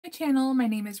channel. My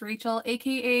name is Rachel,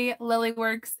 aka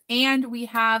Lilyworks, and we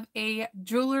have a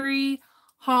jewelry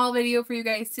haul video for you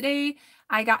guys today.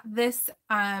 I got this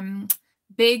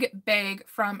big bag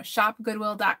from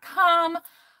shopgoodwill.com.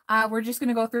 We're just going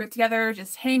to go through it together,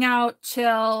 just hang out,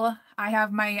 chill. I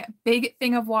have my big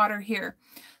thing of water here.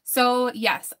 So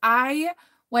yes, I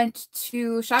went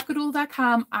to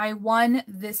shopgoodwill.com. I won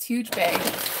this huge bag.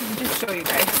 Let me just show you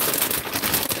guys.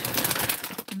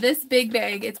 This big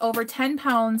bag, it's over 10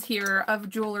 pounds here of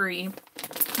jewelry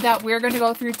that we're going to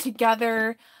go through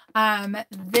together.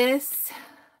 This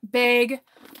bag,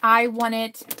 I won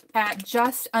it at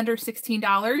just under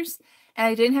 $16 and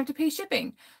I didn't have to pay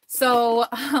shipping. So,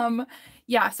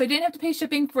 yeah, so I didn't have to pay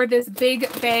shipping for this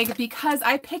big bag because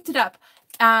I picked it up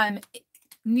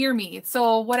near me.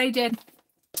 So what I did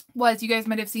was, you guys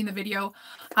might have seen the video.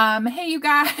 Hey, you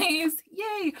guys,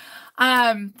 yay.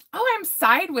 Oh, I'm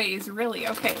sideways, really?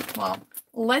 Okay, well,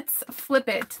 let's flip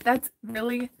it. That's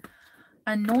really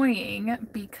annoying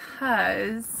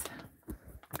because,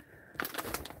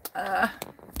 all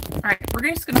right, we're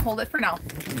just gonna hold it for now.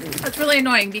 That's really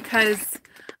annoying because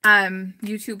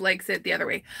YouTube likes it the other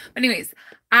way. But anyways,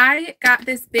 I got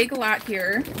this big lot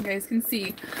here, you guys can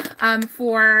see,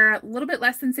 for a little bit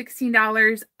less than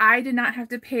 $16. I did not have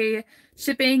to pay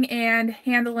shipping and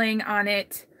handling on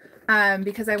it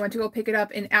because I went to go pick it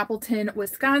up in Appleton,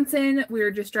 Wisconsin. We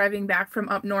were just driving back from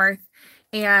up north.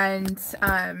 And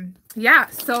yeah,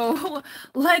 so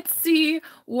let's see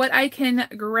what I can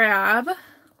grab.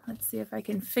 Let's see if I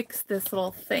can fix this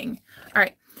little thing. All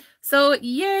right. So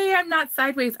yay, I'm not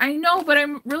sideways. I know, but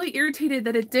I'm really irritated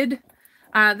that it did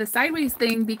the sideways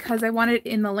thing because I want it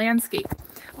in the landscape.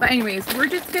 But anyways, we're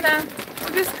just gonna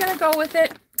go with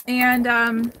it. And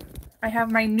I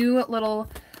have my new little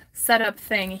setup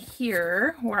thing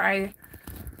here where I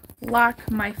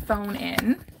lock my phone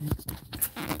in.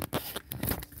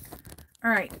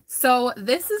 All right, so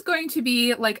this is going to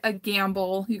be like a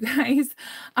gamble, you guys,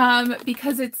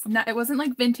 because it wasn't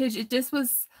like vintage. It just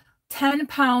was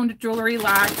 10-pound jewelry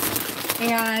lot,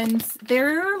 and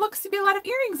there looks to be a lot of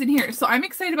earrings in here. So I'm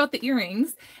excited about the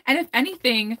earrings. And if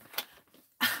anything,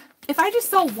 if I just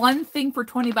sell one thing for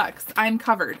 20 bucks, I'm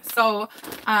covered. So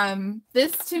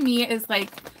this to me is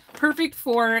like perfect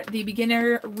for the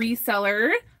beginner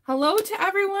reseller. Hello to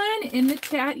everyone in the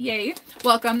chat. Yay.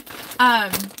 Welcome.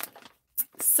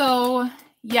 So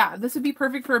yeah, this would be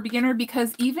perfect for a beginner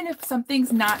because even if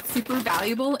something's not super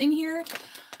valuable in here,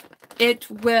 it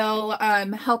will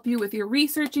help you with your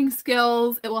researching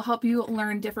skills. It will help you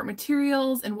learn different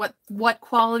materials and what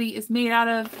quality is made out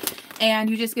of. And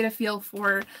you just get a feel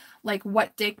for like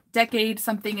what decade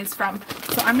something is from.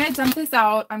 So I'm going to dump this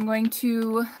out. I'm going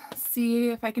to see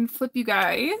if I can flip you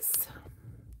guys.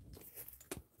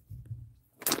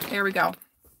 There we go.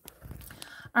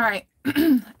 All right.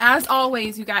 As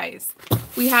always, you guys,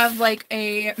 we have like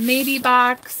a maybe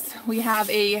box. We have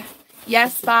a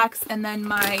yes box, and then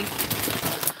my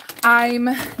I'm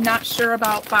not sure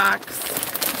about box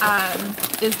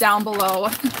is down below,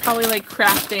 probably like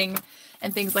crafting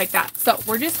and things like that. So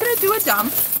we're just gonna do a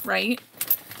dump, right?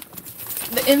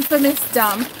 The infamous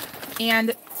dump.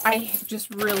 And I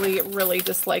just really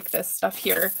dislike this stuff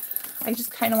here. I just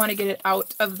kind of want to get it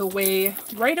out of the way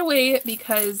right away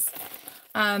because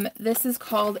this is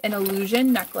called an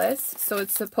illusion necklace. So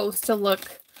it's supposed to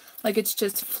look like it's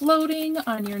just floating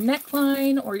on your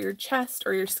neckline or your chest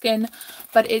or your skin,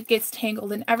 but it gets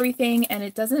tangled in everything and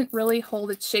it doesn't really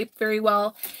hold its shape very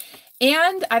well.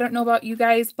 And I don't know about you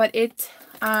guys, but it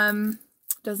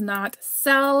does not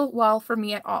sell well for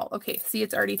me at all. Okay, see,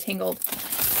 it's already tangled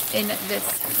in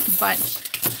this bunch.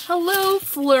 Hello,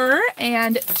 Fleur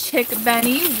and Chick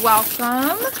Benny,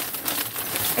 welcome.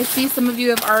 I see some of you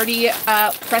have already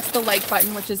pressed the like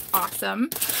button, which is awesome.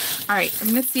 All right, I'm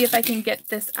going to see if I can get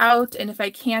this out, and if I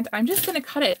can't, I'm just going to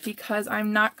cut it because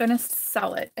I'm not going to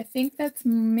sell it. I think that's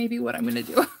maybe what I'm going to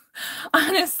do.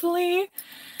 Honestly,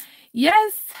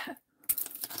 yes.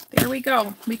 There we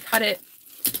go. We cut it.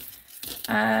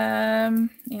 And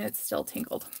it's still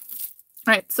tangled.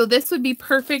 All right, so this would be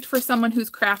perfect for someone who's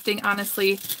crafting.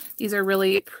 Honestly, these are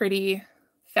really pretty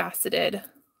faceted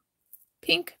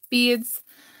pink beads.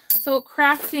 So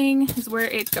crafting is where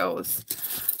it goes.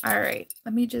 All right,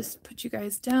 let me just put you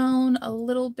guys down a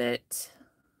little bit.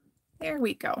 There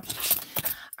we go.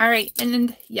 All right,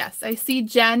 and yes, I see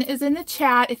Jen is in the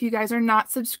chat. If you guys are not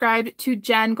subscribed to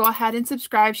Jen, go ahead and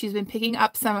subscribe. She's been picking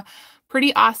up some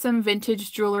pretty awesome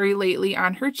vintage jewelry lately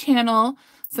on her channel.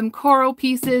 Some coral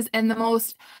pieces and the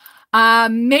most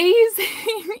amazing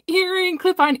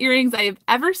clip-on earrings I have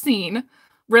ever seen.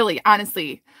 Really,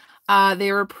 honestly.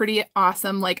 They were pretty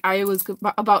awesome. Like, I was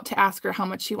about to ask her how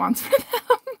much she wants for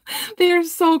them. They're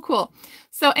so cool.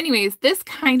 So anyways, this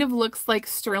kind of looks like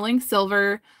sterling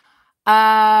silver.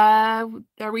 Are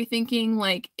we thinking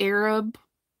like Arab?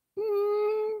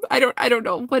 I don't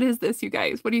know. What is this, you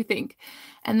guys? What do you think?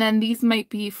 And then these might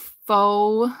be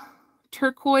faux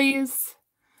turquoise.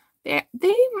 They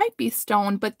might be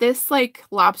stone, but this like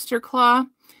lobster claw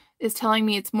is telling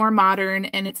me it's more modern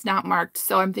and it's not marked.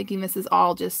 So I'm thinking this is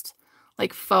all just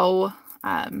like faux,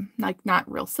 like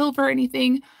not real silver or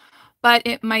anything, but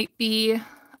it might be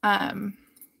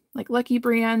like Lucky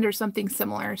Brand or something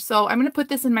similar. So I'm going to put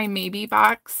this in my maybe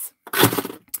box.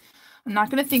 I'm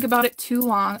not going to think about it too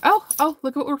long. Oh,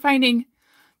 look what we're finding.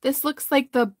 This looks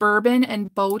like the bourbon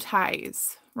and bow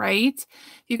ties, right?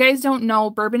 If you guys don't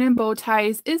know, bourbon and bow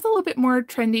ties is a little bit more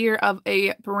trendier of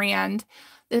a brand.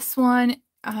 This one's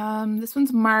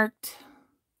marked,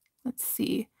 let's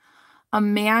see,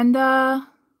 Amanda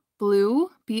Blue,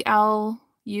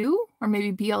 B-L-U, or maybe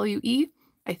B-L-U-E,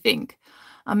 I think.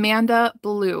 Amanda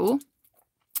Blue.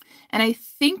 And I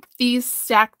think these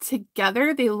stacked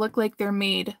together, they look like they're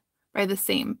made by the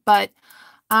same, but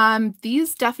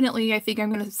these definitely I think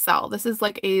I'm going to sell. This is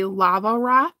like a lava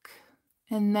rock.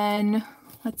 And then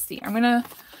let's see, I'm gonna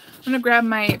grab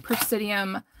my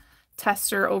Presidium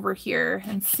tester over here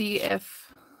and see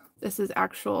if this is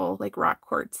actual like rock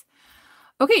quartz.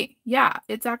 Okay, yeah,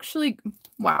 it's actually,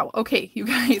 wow. Okay, you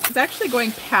guys, it's actually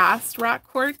going past rock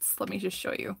quartz. Let me just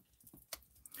show you.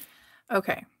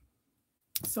 Okay,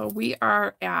 so we're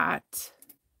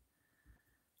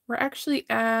actually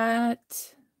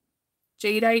at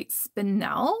jadeite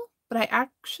spinel, but I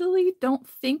actually don't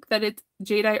think that it's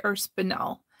jadeite or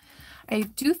spinel. I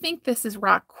do think this is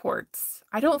rock quartz.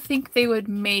 I don't think they would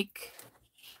make,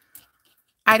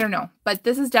 I don't know, but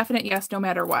this is definite yes no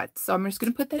matter what. So I'm just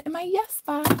going to put that in my yes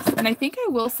box, and I think I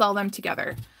will sell them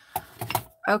together.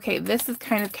 Okay, this is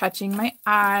kind of catching my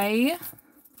eye.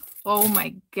 Oh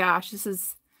my gosh, this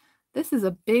is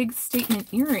a big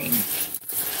statement earring.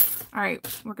 All right,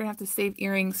 we're going to have to save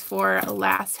earrings for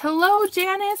last. Hello,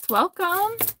 Janice.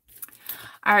 Welcome.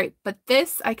 All right, but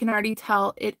this, I can already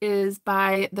tell it is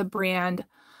by the brand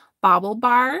Bobble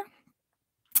Bar.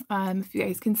 If you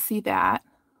guys can see that.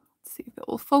 Let's see if it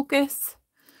will focus.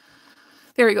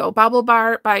 There we go. Bobble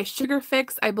Bar by Sugar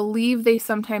Fix. I believe they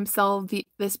sometimes sell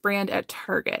this brand at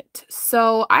Target.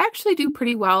 So I actually do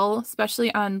pretty well,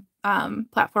 especially on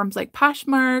platforms like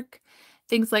Poshmark,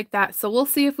 things like that. So we'll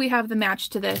see if we have the match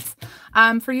to this.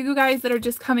 For you guys that are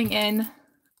just coming in,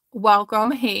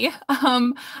 welcome. Hey,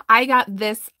 I got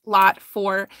this lot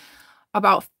for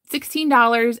about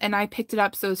 $16 and I picked it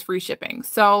up, so it's free shipping.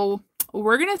 So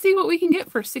we're going to see what we can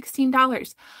get for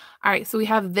 $16. All right, so we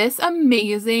have this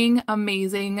amazing,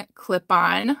 amazing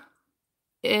clip-on.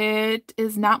 It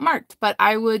is not marked, but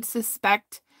I would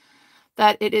suspect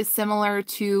that it is similar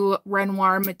to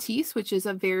Renoir Matisse, which is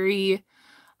a very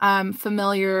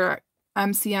familiar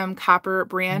MCM copper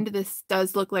brand. This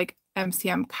does look like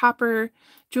MCM copper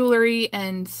jewelry,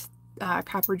 and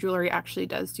copper jewelry actually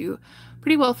does do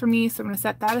pretty well for me, so I'm going to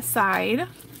set that aside.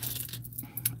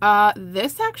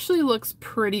 This actually looks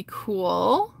pretty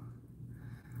cool.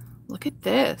 Look at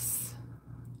this.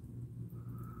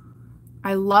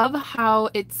 I love how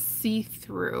it's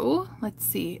see-through. Let's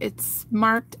see. It's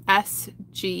marked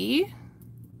SG.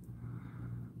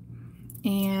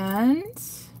 And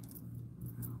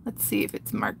let's see if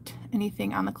it's marked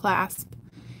anything on the clasp.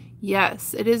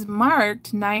 Yes, it is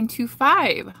marked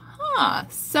 925. Huh.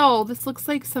 So this looks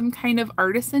like some kind of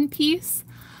artisan piece.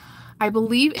 I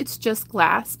believe it's just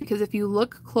glass, because if you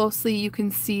look closely, you can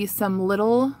see some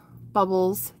little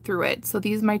bubbles through it. So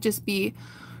these might just be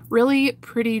really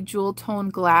pretty jewel tone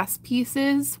glass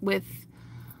pieces with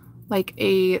like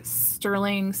a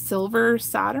sterling silver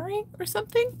soldering or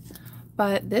something.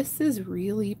 But this is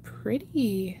really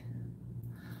pretty.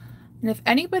 And if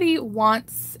anybody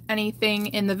wants anything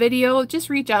in the video, just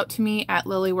reach out to me at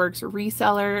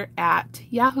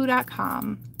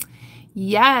lilyworksreseller@yahoo.com.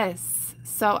 Yes.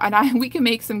 So, and we can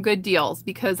make some good deals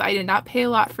because I did not pay a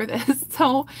lot for this.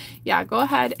 So yeah, go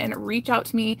ahead and reach out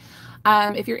to me.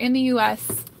 If you're in the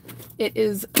US, it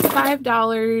is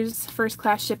 $5 first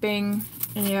class shipping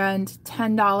and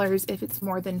 $10 if it's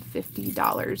more than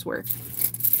 $50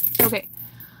 worth. Okay.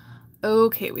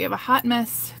 Okay, we have a hot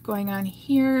mess going on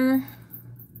here.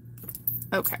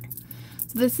 Okay.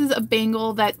 So this is a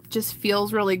bangle that just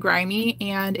feels really grimy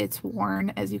and it's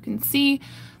worn, as you can see.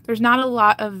 There's not a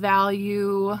lot of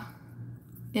value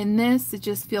in this. It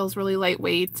just feels really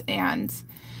lightweight, and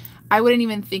I wouldn't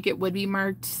even think it would be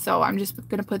marked. So I'm just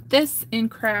going to put this in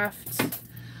craft.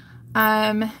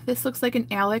 This looks like an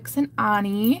Alex and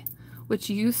Ani,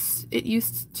 which it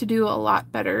used to do a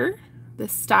lot better,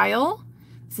 this style.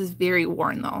 This is very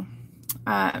worn though.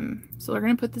 So we're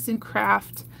going to put this in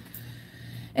craft.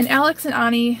 And Alex and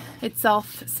Ani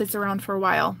itself sits around for a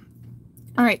while.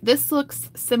 All right, this looks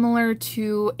similar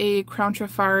to a Crown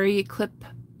Trafari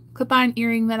clip-on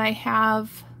earring that I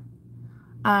have.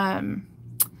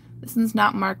 This one's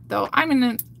not marked though. I'm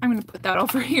gonna put that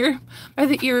over here by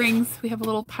the earrings. We have a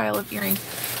little pile of earrings.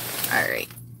 All right,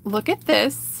 look at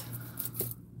this.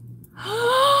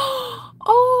 Oh,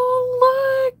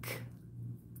 look!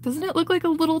 Doesn't it look like a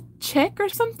little chick or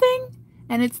something?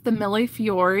 And it's the Mille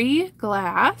Fiori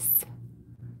glass.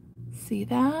 See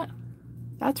that?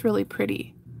 That's really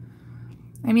pretty.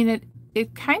 I mean,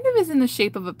 it kind of is in the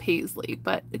shape of a paisley,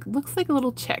 but it looks like a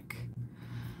little chick.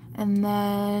 And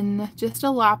then just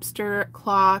a lobster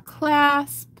claw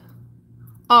clasp.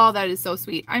 Oh, that is so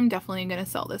sweet. I'm definitely going to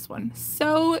sell this one.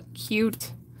 So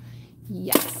cute.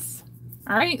 Yes.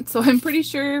 All right. So I'm pretty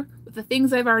sure with the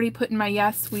things I've already put in my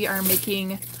yes, we are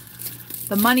making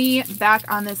the money back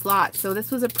on this lot. So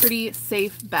this was a pretty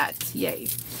safe bet. Yay.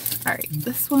 All right.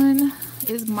 This one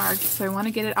is marked, so I want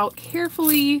to get it out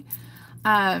carefully.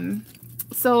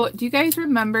 So do you guys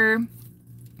remember,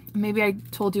 maybe I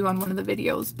told you on one of the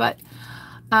videos, but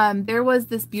there was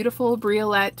this beautiful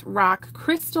Briolette rock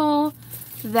crystal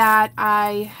that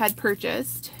I had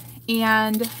purchased,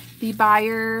 and the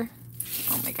buyer,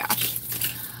 oh my gosh,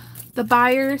 the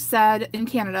buyer said, in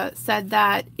Canada, said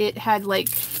that it had like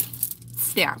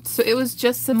snapped. So it was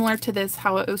just similar to this,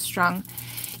 how it was strung.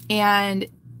 And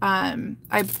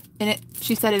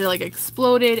she said it like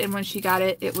exploded, and when she got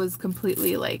it, it was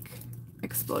completely like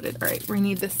exploded. All right, we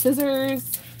need the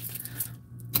scissors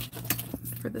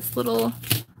for this little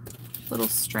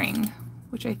string,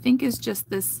 which I think is just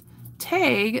this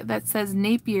tag that says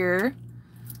Napier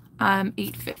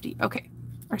 850. Okay,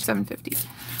 or 750.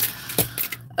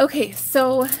 Okay,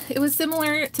 so it was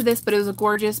similar to this, but it was a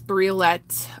gorgeous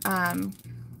Briolette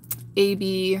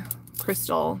AB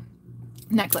crystal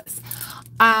necklace.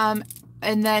 And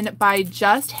then by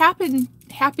just happenstance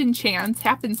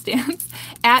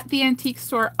at the antique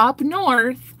store up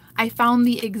north, I found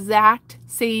the exact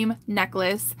same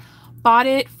necklace, bought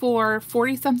it for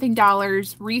 $40-something,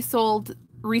 resold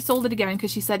it again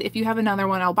because she said, if you have another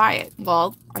one, I'll buy it.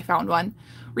 Well, I found one,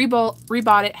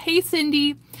 rebought it. Hey,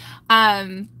 Cindy.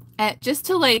 And just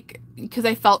to like, because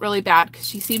I felt really bad because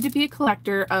she seemed to be a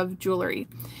collector of jewelry,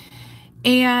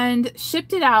 and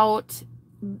shipped it out.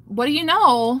 What do you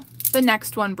know? The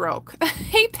next one broke.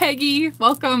 Hey, Peggy,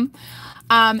 welcome.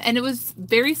 And it was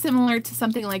very similar to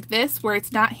something like this, where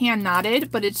it's not hand knotted,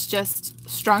 but it's just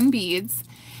strung beads.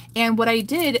 And what I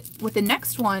did with the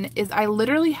next one is I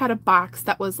literally had a box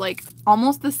that was like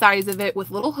almost the size of it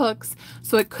with little hooks,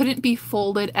 so it couldn't be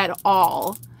folded at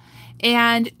all.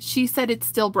 And she said it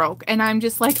still broke. And I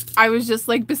was just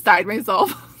like beside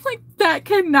myself. Like, that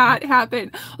cannot happen.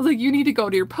 I was like, you need to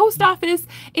go to your post office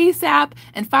ASAP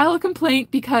and file a complaint,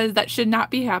 because that should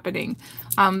not be happening.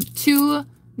 2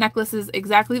 necklaces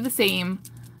exactly the same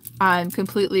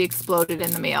completely exploded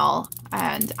in the mail.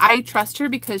 And I trust her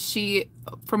because she,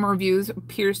 from reviews,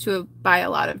 appears to buy a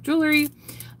lot of jewelry.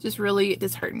 Just really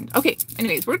disheartened. Okay,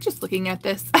 anyways, we're just looking at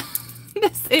this.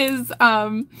 This is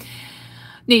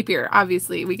Napier,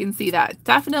 obviously. We can see that.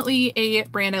 Definitely a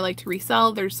brand I like to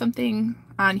resell. There's something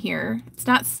on here. It's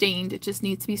not stained. It just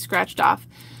needs to be scratched off.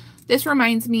 This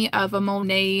reminds me of a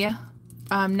Monet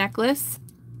necklace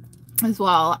as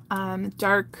well.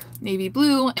 Dark navy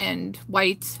blue and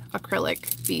white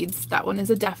acrylic beads. That one is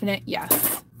a definite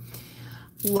yes.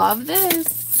 Love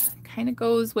this. Kind of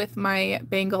goes with my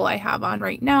bangle I have on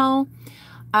right now.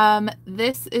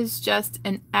 This is just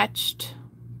an etched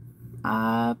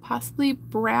possibly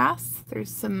brass.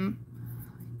 There's some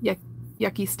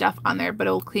yucky stuff on there, but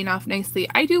it'll clean off nicely.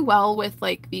 I do well with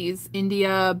like these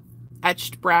India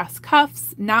etched brass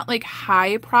cuffs. Not like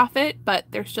high profit, but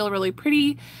they're still really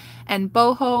pretty. And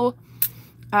boho.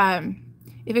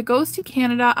 If it goes to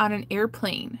Canada on an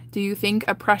airplane, do you think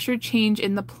a pressure change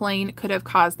in the plane could have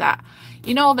caused that?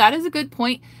 You know, that is a good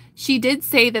point. She did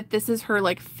say that this is her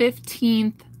like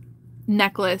 15th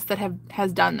necklace that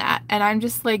has done that, and I'm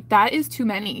just like, that is too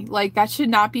many. Like, that should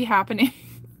not be happening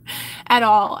at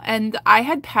all. And I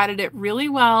had padded it really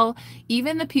well,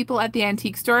 even the people at the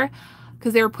antique store,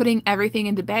 because they were putting everything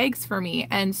into bags for me.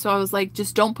 And so I was like,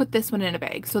 just don't put this one in a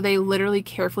bag. So they literally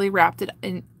carefully wrapped it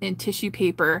in tissue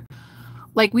paper.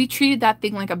 Like, we treated that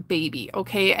thing like a baby,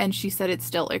 okay? And she said it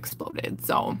still exploded.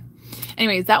 So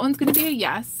anyways, that one's going to be a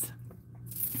yes.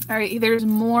 All right, there's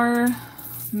more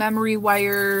memory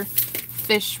wire,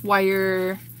 fish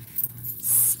wire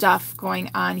stuff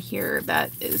going on here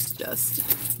that is just,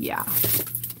 yeah.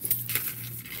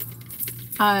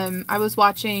 I was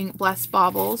watching Blessed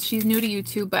Baubles. She's new to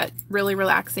YouTube, but really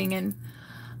relaxing and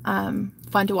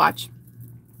fun to watch.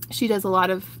 She does a lot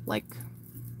of like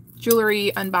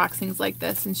jewelry unboxings like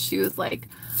this, and she was like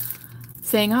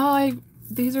saying, oh,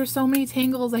 these are so many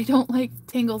tangles. I don't like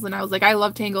tangles. And I was like, I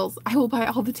love tangles. I will buy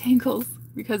all the tangles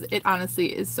because it honestly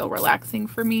is so relaxing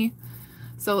for me.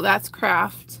 So that's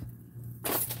craft.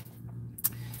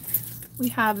 We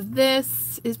have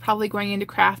this is probably going into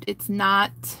craft. It's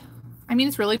not, I mean,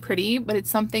 it's really pretty, but it's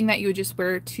something that you would just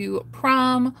wear to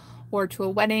prom or to a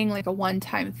wedding, like a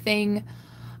one-time thing.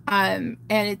 And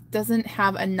it doesn't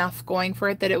have enough going for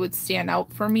it that it would stand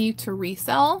out for me to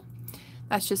resell.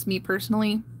 That's just me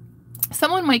personally.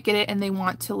 Someone might get it and they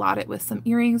want to lot it with some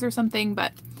earrings or something,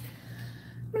 but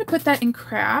I'm going to put that in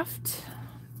craft.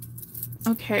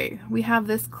 Okay, we have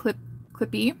this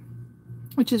clippy,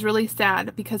 which is really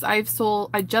sad because I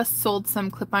just sold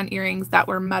some clip-on earrings that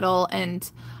were metal and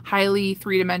highly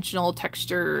three-dimensional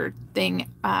texture thing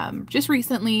just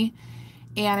recently.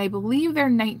 And I believe they're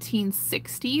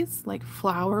 1960s, like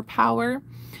flower power.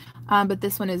 But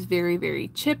this one is very, very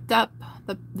chipped up.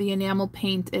 The enamel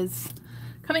paint is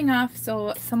coming off,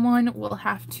 so someone will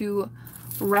have to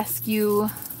rescue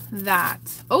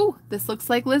that. Oh, this looks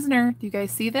like Lisner. Do you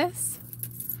guys see this?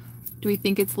 Do we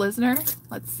think it's Lisner?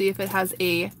 Let's see if it has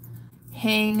a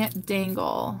hang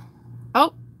dangle.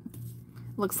 Oh,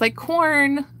 looks like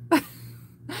corn.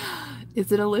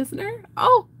 Is it a Lisner?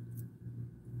 Oh,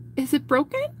 is it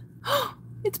broken? Oh,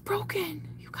 it's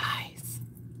broken, you guys.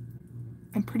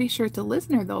 I'm pretty sure it's a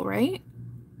Lisner though, right?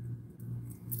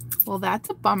 Well, that's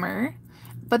a bummer.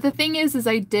 But the thing is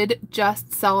I did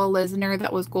just sell a Lisner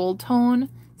that was gold tone,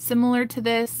 similar to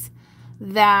this,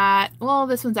 that, well,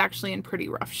 this one's actually in pretty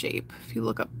rough shape. If you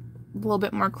look up a little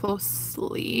bit more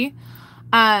closely.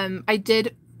 I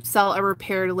did sell a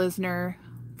repaired Lisner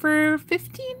for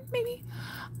 15, maybe.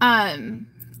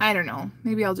 I don't know.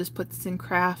 Maybe I'll just put this in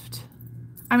craft.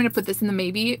 I'm going to put this in the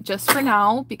maybe just for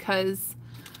now because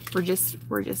we're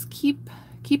just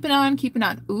keeping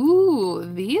on. Ooh,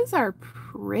 these are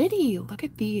pretty. Look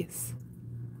at these.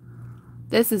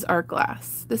 This is art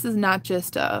glass. This is not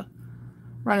just a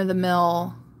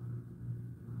run-of-the-mill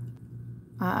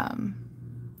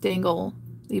dangle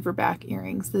lever back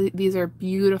earrings. These are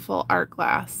beautiful art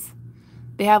glass.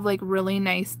 They have like really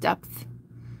nice depth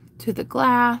to the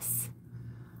glass.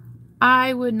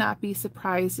 I would not be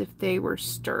surprised if they were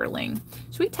sterling.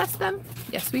 Should we test them?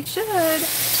 Yes, we should.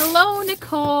 Hello,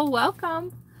 Nicole.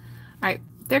 Welcome. All right.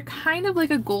 They're kind of like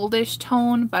a goldish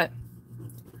tone, but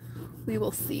we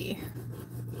will see.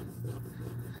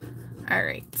 All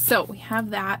right. So we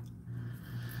have that.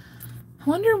 I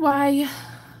wonder why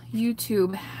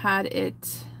YouTube had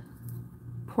it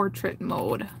portrait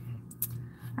mode. All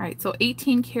right. So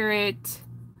 18 karat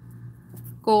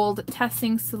gold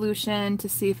testing solution to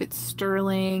see if it's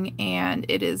sterling, and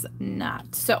it is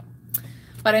not. So,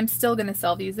 but I'm still going to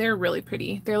sell these. They're really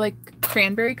pretty. They're like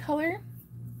cranberry color.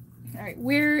 All right,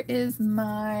 where is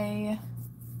my,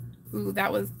 ooh,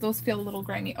 those feel a little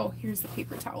grimy. Oh, here's the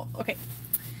paper towel. Okay.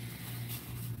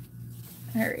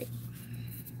 All right.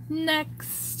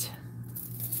 Next.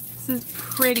 This is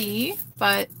pretty,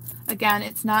 but again,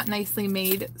 it's not nicely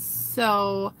made,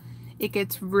 so it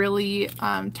gets really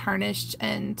tarnished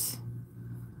and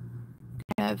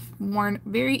kind of worn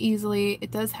very easily.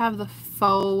 It does have the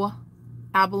faux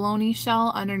abalone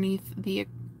shell underneath the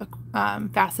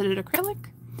faceted acrylic.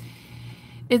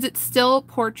 Is it still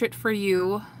portrait for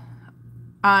you?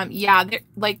 Yeah,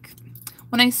 like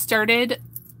when I started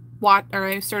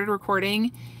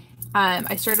recording,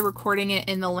 I started recording it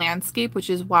in the landscape,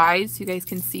 which is wide, so you guys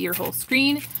can see your whole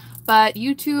screen. But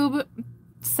YouTube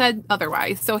said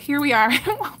otherwise. So here we are.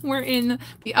 We're in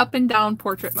the up and down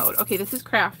portrait mode. Okay, this is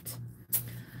craft.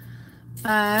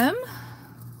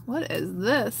 What is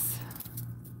this?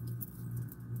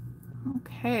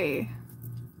 Okay.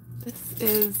 This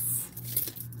is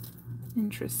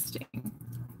interesting.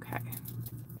 Okay.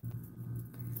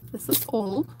 This looks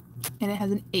old and it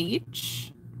has an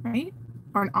H, right?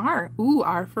 Or an R. Ooh,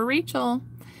 R for Rachel.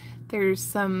 There's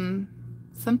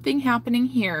something happening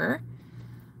here.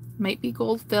 Might be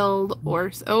gold filled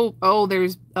or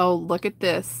look at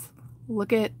this.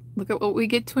 Look at what we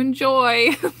get to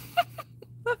enjoy.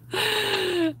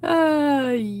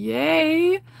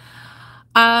 Yay.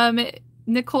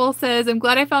 Nicole says, I'm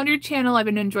glad I found your channel. I've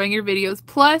been enjoying your videos.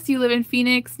 Plus, you live in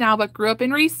Phoenix now, but grew up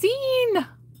in Racine.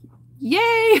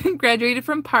 Yay. Graduated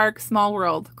from Park. Small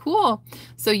world. Cool.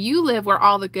 So you live where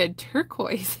all the good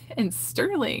turquoise and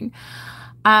sterling.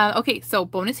 Okay, so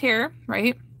bonus hair,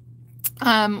 right?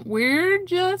 We're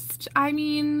just, I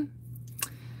mean,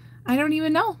 I don't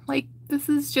even know. Like, this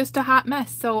is just a hot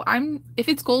mess. So if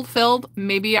it's gold filled,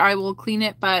 maybe I will clean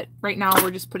it, but right now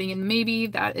we're just putting in maybe.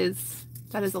 That is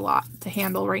a lot to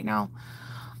handle right now.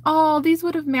 Oh, these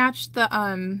would have matched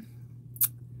the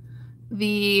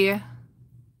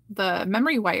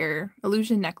memory wire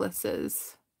illusion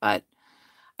necklaces, but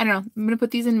I don't know. I'm gonna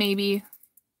put these in maybe.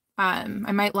 I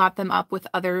might lot them up with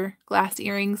other glass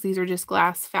earrings. These are just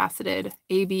glass faceted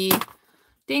AB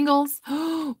dangles.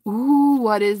 Ooh,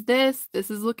 what is this? This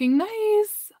is looking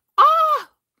nice. Ah,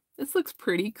 this looks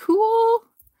pretty cool.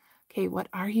 Okay, what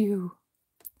are you?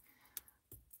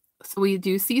 So we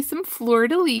do see some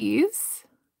fleur-de-lis,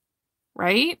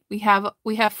 right? We have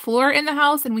Fleur in the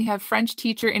house and we have French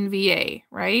teacher in VA,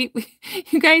 right? Do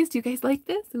you guys like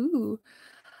this? Ooh.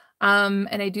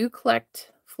 And I do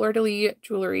collect fleur-de-lis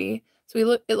jewelry.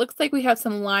 So it looks like we have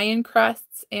some lion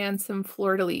crests and some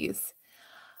fleur-de-lis.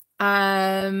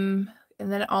 And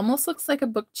then it almost looks like a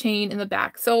book chain in the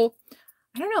back. So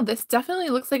I don't know, this definitely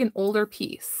looks like an older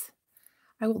piece.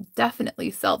 I will definitely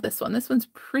sell this one. This one's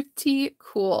pretty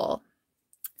cool.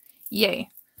 Yay.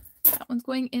 That one's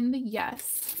going in the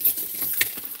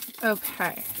yes.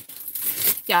 Okay.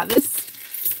 Yeah,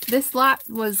 this lot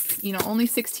was, only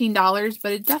 $16,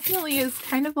 but it definitely is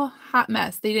kind of a hot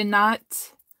mess. They did not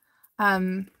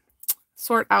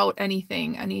sort out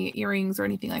anything, any earrings or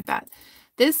anything like that.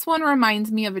 This one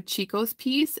reminds me of a Chico's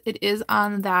piece. It is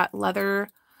on that leather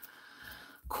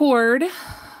cord,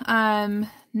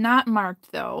 not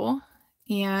marked though,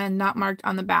 and not marked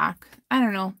on the back. I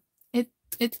don't know.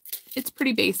 It's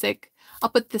pretty basic. I'll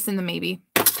put this in the maybe.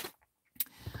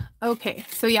 Okay,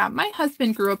 so yeah, my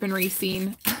husband grew up in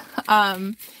Racine,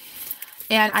 and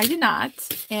I did not.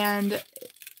 And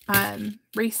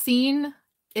Racine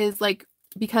is like,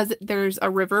 because there's a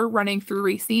river running through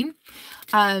Racine,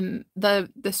 the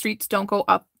streets don't go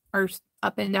up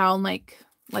and down like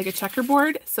a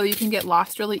checkerboard, so you can get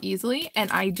lost really easily,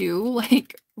 and I do,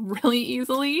 like, really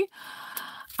easily.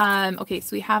 Okay,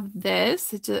 so we have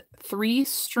this. It's a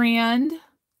 3-strand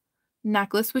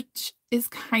necklace, which is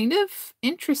kind of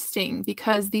interesting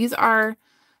because these are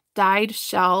dyed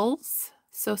shells.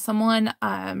 So someone,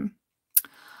 I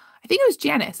think it was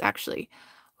Janice actually,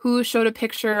 who showed a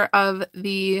picture of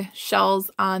the shells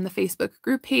on the Facebook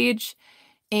group page.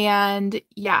 And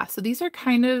yeah, so these are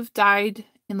kind of dyed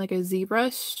in like a zebra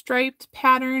striped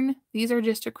pattern. These are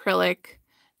just acrylic,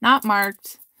 not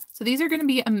marked. So these are going to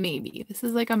be a maybe. This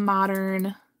is like a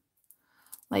modern,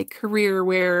 like, career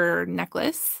wear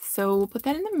necklace. So we'll put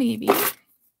that in the maybe. We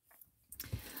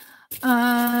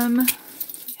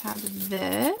have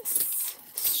this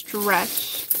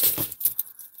stretch.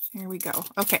 Here we go.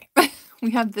 Okay. We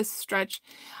have this stretch.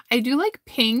 I do like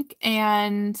pink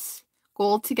and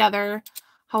gold together.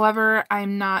 However,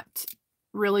 I'm not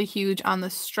really huge on the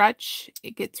stretch.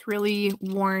 It gets really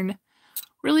worn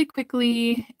really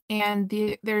quickly, and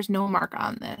there's no mark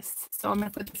on this. So I'm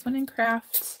going to put this one in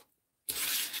craft.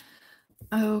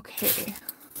 Okay.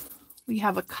 We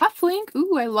have a cufflink.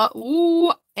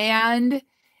 Ooh, and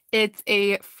it's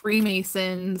a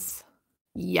Freemasons.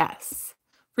 Yes.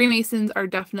 Freemasons are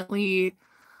definitely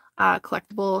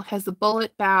collectible. Has the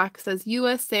bullet back, says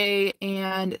USA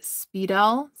and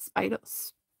Speedel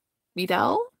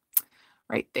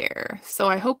right there. So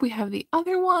I hope we have the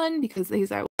other one because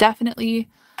these I will definitely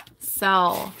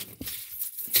sell.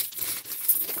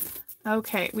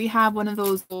 Okay, we have one of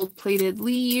those gold-plated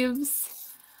leaves.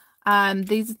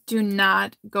 These do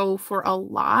not go for a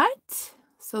lot.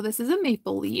 So this is a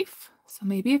maple leaf. So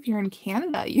maybe if you're in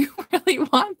Canada, you really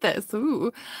want this.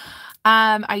 Ooh.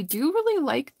 I do really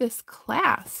like this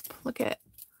clasp. Look at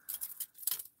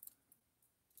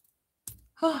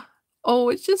it. Oh,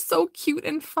 it's just so cute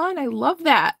and fun. I love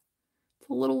that. It's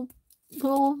a little, I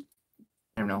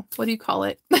don't know, what do you call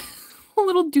it? A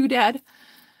little doodad.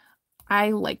 I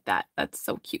like that. That's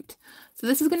so cute. So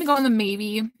this is going to go in the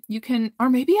maybe. You can, or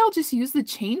maybe I'll just use the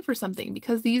chain for something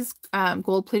because these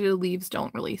gold-plated leaves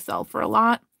don't really sell for a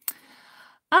lot.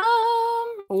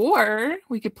 Or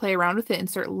we could play around with it and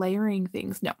start layering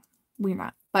things. No, we're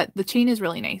not. But the chain is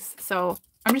really nice. So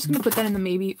I'm just going to put that in the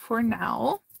maybe for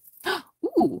now.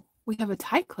 Ooh, we have a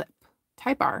tie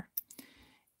bar.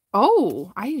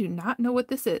 Oh, I do not know what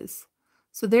this is.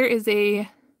 So there is a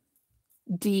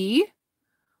D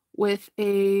with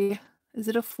a, is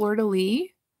it a fleur-de-lis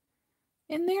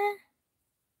in there?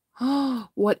 Oh,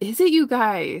 what is it, you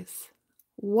guys?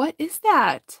 What is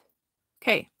that?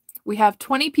 Okay, we have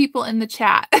 20 people in the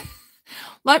chat.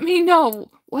 Let me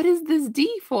know, what is this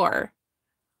D for?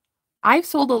 I've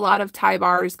sold a lot of tie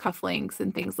bars, cufflinks,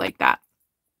 and things like that.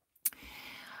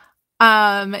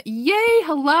 Yay,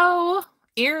 hello,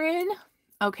 Erin.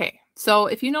 Okay, So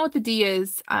if you know what the D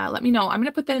is, let me know. I'm going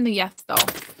to put that in the yes, though,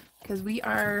 because we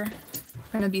are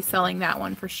going to be selling that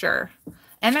one for sure.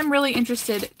 And I'm really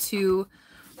interested to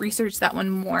research that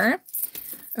one more.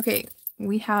 Okay,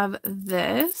 we have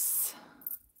this.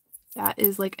 That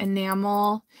is like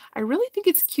enamel. I really think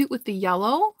it's cute with the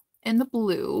yellow and the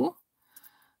blue.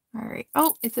 All right.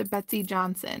 Oh, it's a Betsy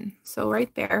Johnson. So right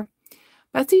there.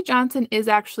 Betsy Johnson is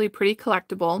actually pretty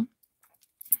collectible.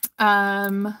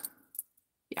 Yeah.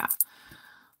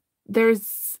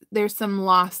 There's some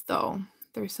loss though.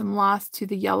 There's some loss to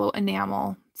the yellow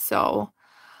enamel. So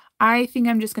I think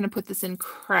I'm just going to put this in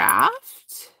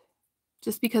craft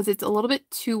just because it's a little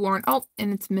bit too worn. Oh,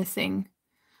 and it's missing.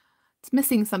 It's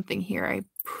missing something here. I'm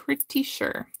pretty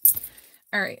sure.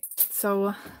 All right.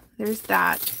 So there's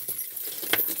that.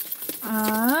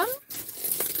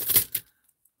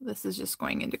 This is just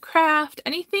going into craft.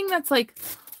 Anything that's like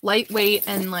lightweight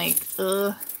and like,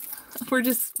 we're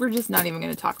just not even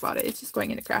going to talk about it. It's just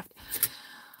going into craft.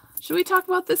 Should we talk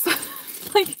about this?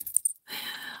 Like,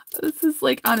 this is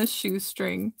like on a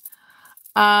shoestring.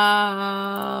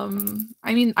 I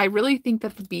mean, I really think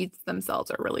that the beads themselves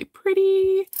are really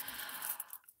pretty.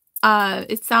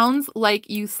 It sounds like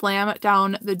you slam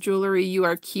down the jewelry you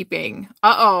are keeping.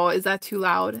 Uh-oh, is that too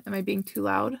loud? Am I being too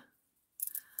loud?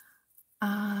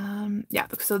 Yeah,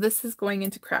 so this is going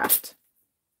into craft.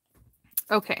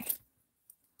 Okay.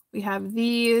 We have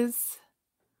these.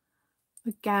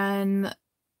 Again,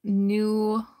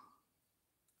 new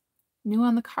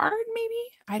on the card, maybe?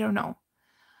 I don't know.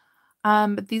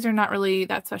 But these are not really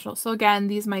that special. So again,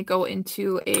 these might go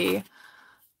into a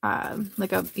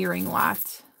like a earring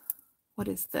lot. What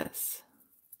is this?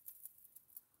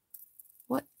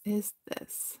 What is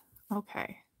this?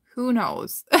 Okay. Who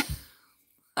knows?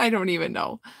 I don't even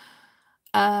know.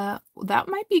 That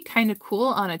might be kind of cool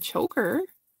on a choker,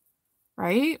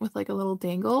 right? With like a little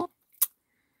dangle.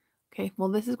 Okay, well,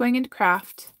 this is going into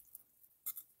craft.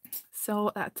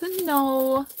 So that's a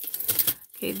no.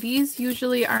 Okay, these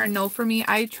usually are a no for me.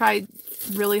 I tried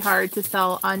really hard to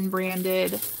sell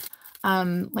unbranded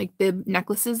like bib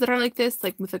necklaces that are like this,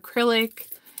 like with acrylic.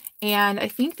 And I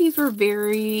think these were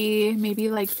maybe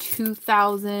like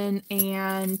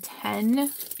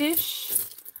 2010-ish.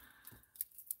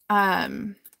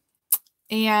 And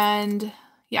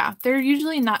yeah, they're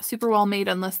usually not super well made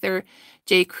unless they're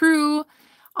J. Crew.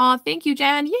 Oh, thank you,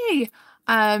 Jan. Yay.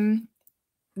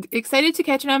 Excited to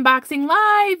catch an unboxing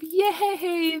live.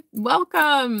 Yay.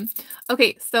 Welcome.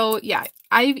 Okay, so yeah,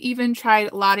 I've even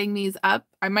tried lotting these up.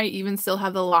 I might even still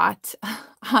have the lot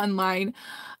online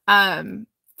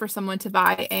for someone to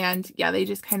buy. And yeah, they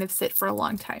just kind of sit for a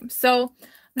long time. So I'm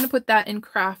going to put that in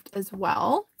craft as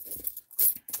well.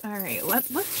 All right,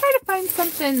 let's try to find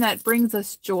something that brings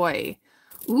us joy.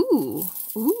 Ooh,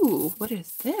 what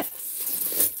is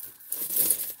this?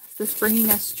 Is this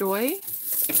bringing us joy?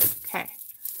 Okay.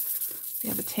 We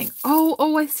have a tank.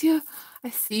 Oh, I see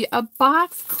a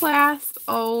box clasp.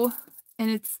 Oh,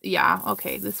 and it's, yeah,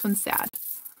 okay, this one's sad.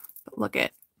 But look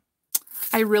at,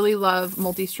 I really love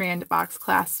multi-strand box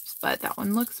clasps, but that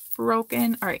one looks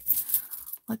broken. All right,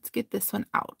 let's get this one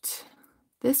out.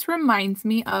 This reminds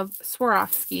me of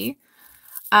Swarovski,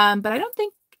 but I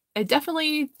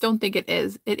definitely don't think it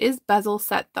is. It is bezel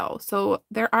set though. So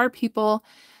there are people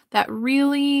that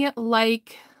really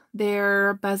like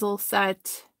their bezel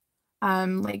set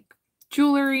like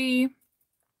jewelry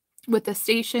with the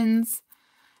stations,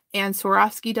 and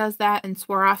Swarovski does that. And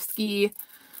Swarovski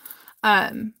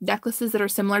necklaces that are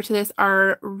similar to this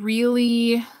are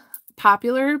really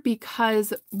popular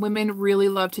because women really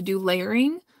love to do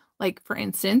layering. Like, for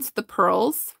instance, the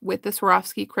pearls with the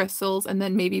Swarovski crystals, and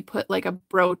then maybe put like a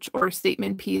brooch or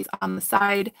statement piece on the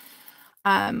side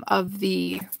of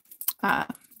the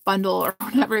bundle or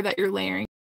whatever that you're layering.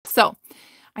 So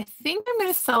I think I'm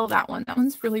going to sell that one. That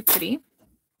one's really pretty.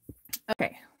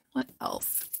 Okay, what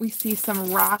else? We see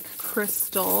some rock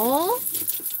crystal.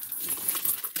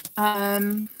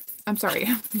 I'm sorry,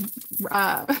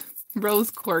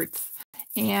 rose quartz.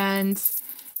 And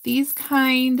these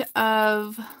kind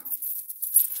of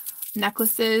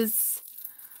necklaces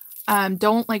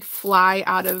don't like fly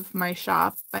out of my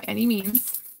shop by any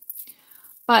means,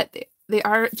 but they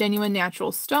are genuine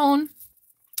natural stone.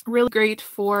 Really great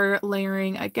for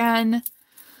layering again.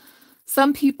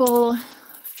 Some people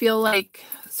feel like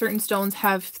certain stones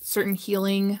have certain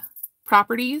healing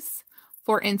properties.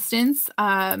 For instance,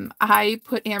 I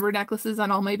put amber necklaces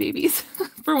on all my babies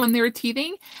for when they were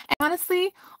teething. And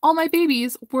honestly, all my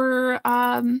babies were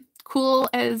cool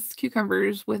as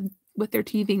cucumbers with their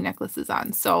teething necklaces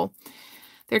on. So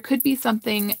there could be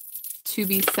something to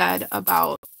be said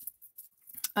about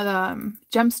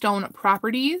gemstone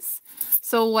properties.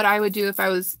 So what I would do if I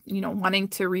was, wanting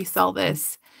to resell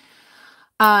this,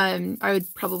 I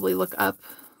would probably look up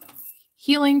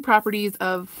healing properties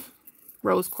of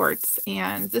rose quartz.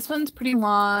 And this one's pretty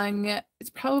long.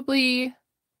 It's probably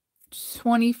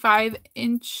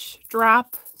 25-inch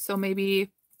drop. So maybe,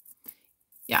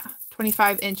 yeah,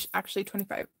 25-inch, actually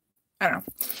 25. I don't know.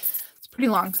 It's pretty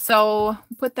long. So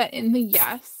put that in the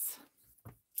yes.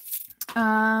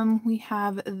 We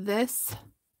have this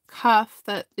cuff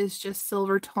that is just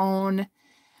silver tone,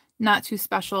 not too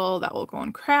special. That will go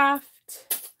in craft.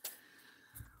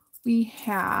 We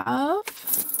have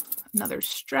another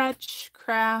stretch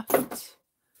craft.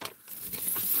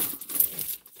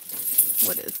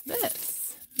 What is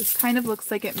this? This kind of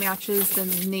looks like it matches the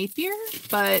Napier,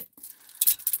 but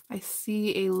I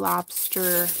see a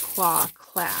lobster claw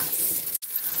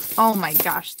clasp. Oh my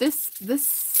gosh, this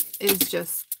is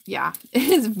just, yeah, it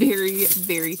is very,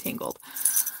 very tangled.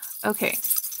 Okay.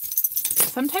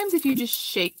 Sometimes if you just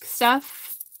shake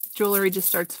stuff, jewelry just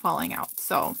starts falling out.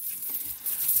 So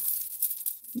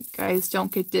you guys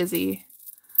don't get dizzy.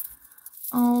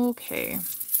 Okay.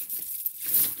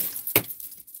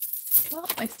 Well,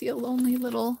 I see a lonely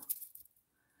little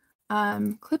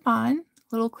clip-on,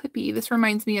 little clippy. This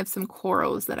reminds me of some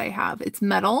corals that I have. It's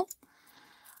metal.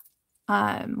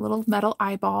 Little metal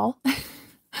eyeball.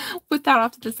 Put that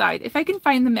off to the side. If I can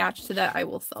find the match to that, I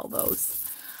will sell those.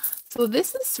 So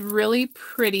this is really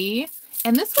pretty.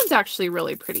 And this one's actually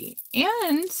really pretty.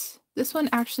 And this one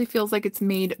actually feels like it's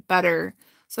made better.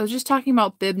 So I was just talking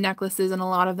about bib necklaces, and a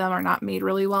lot of them are not made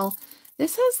really well.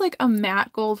 This has like a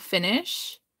matte gold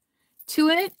finish to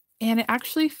it, and it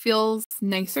actually feels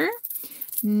nicer.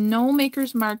 No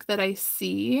maker's mark that I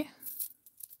see.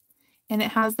 And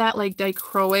it has that like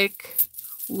dichroic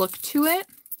look to it.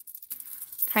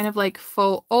 Kind of like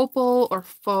faux opal or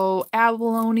faux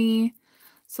abalone.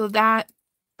 So that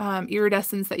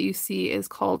iridescence that you see is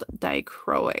called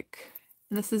dichroic.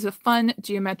 And this is a fun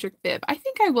geometric bib. I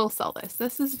think I will sell this.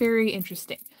 This is very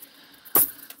interesting.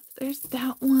 There's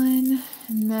that one.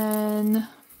 And then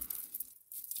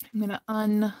I'm going to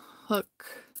unhook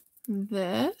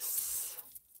this.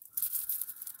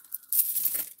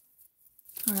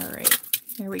 All right,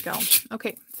 there we go.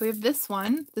 Okay, so we have this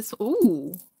one. This,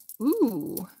 ooh,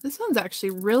 this one's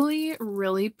actually really,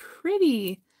 really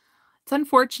pretty. It's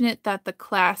unfortunate that the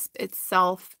clasp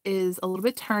itself is a little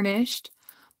bit tarnished,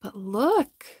 but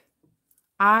look,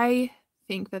 I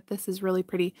think that this is really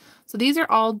pretty. So these are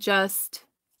all just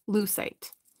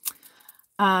lucite.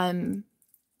 Yeah.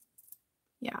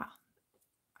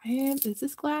 Is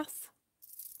this glass?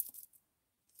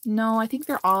 No, I think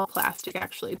they're all plastic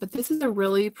actually, but this is a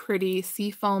really pretty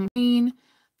seafoam green.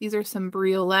 These are some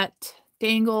briolette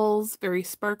dangles, very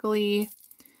sparkly,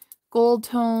 gold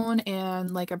tone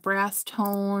and like a brass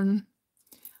tone.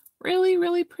 Really,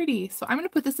 really pretty. So I'm going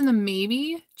to put this in the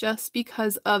maybe just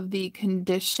because of the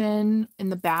condition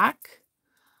in the back.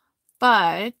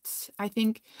 But I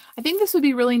think this would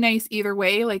be really nice either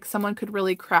way. Like someone could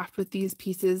really craft with these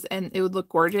pieces and it would look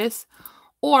gorgeous.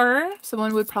 Or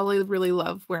someone would probably really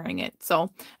love wearing it. So,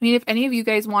 I mean, if any of you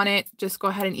guys want it, just go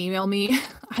ahead and email me.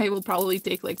 I will probably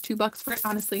take like $2 for it,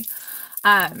 honestly.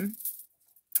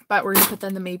 But we're going to put that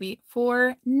in the maybe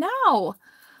for now.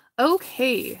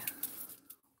 Okay.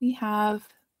 We have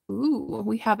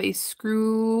a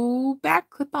screw back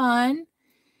clip-on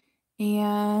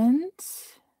and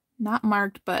not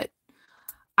marked, but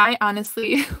I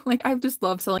honestly, like, I just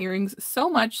love selling earrings so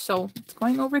much. So it's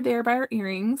going over there by our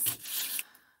earrings.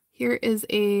 Here is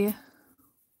a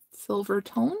silver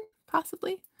tone,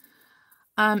 possibly.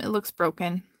 It looks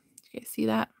broken. Do you guys see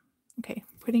that? Okay,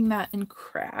 putting that in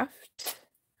craft.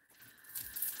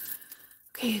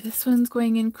 Okay, this one's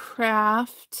going in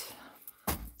craft.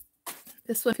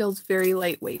 This one feels very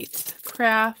lightweight.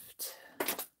 Craft.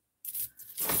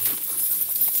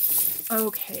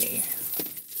 Okay.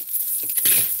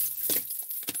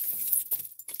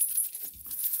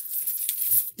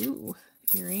 Ooh,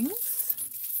 earrings.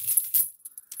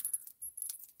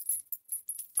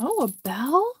 Oh, a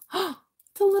bell?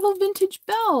 It's a little vintage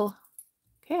bell.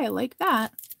 Okay, I like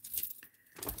that.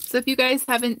 So if you guys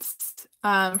haven't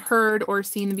heard or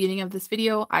seen the beginning of this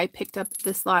video, I picked up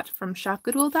this lot from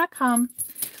shopgoodwill.com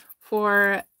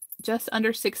for just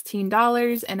under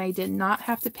 $16, and I did not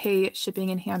have to pay shipping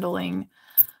and handling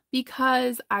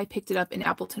because I picked it up in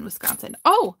Appleton, Wisconsin.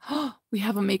 Oh, we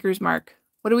have a maker's mark.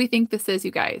 What do we think this is,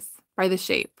 you guys? By the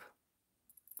shape.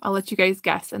 I'll let you guys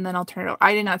guess, and then I'll turn it over.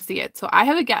 I did not see it, so I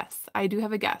have a guess. I do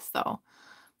have a guess, though.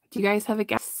 Do you guys have a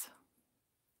guess?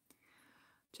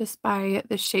 Just by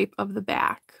the shape of the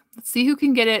back. Let's see who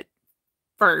can get it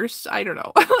first. I don't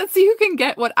know. Let's see who can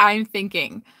get what I'm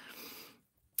thinking.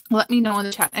 Let me know in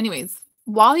the chat. Anyways,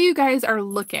 while you guys are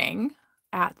looking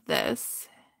at this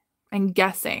and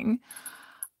guessing,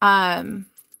 I'm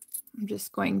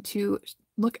just going to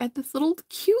look at this little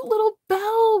cute little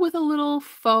bell with a little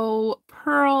faux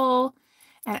pearl,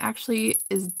 and it actually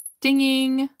is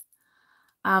dinging.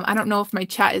 I don't know if my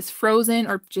chat is frozen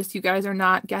or just you guys are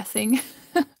not guessing.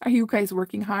 Are you guys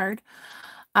working hard?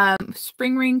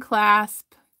 Spring ring clasp,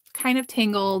 kind of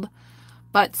tangled,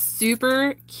 but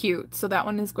super cute. So that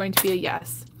one is going to be a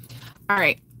yes. All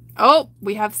right. Oh,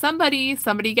 we have somebody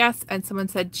guessed, and someone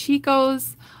said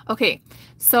Chico's. Okay.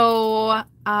 So,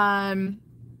 all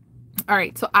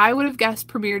right, so I would have guessed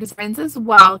Premier Designs as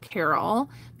well, Carol,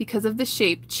 because of the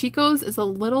shape. Chico's is a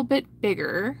little bit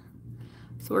bigger,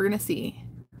 so we're going to see.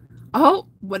 Oh,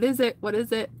 what is it? What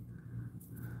is it?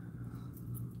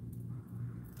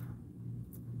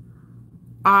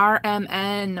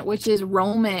 RMN, which is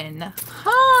Roman.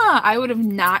 Huh, I would have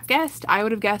not guessed. I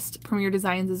would have guessed Premier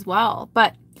Designs as well,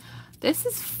 but this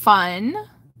is fun.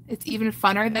 It's even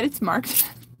funner that it's marked.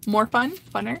 More fun,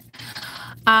 funner.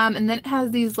 And then it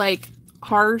has these like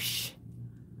harsh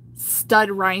stud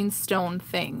rhinestone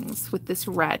things with this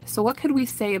red. So what could we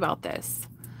say about this?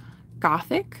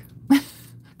 Gothic?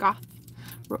 Goth?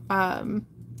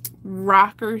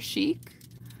 Rocker chic?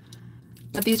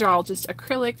 But these are all just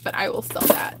acrylic, but I will sell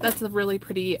that. That's a really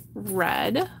pretty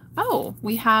red. Oh,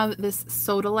 we have this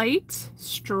Sodalite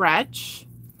stretch.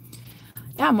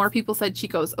 Yeah, more people said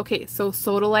Chico's. Okay, so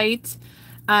Sodalite.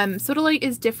 Sodalite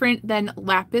is different than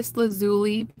lapis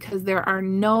lazuli because there are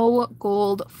no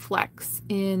gold flecks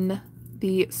in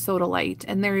the Sodalite,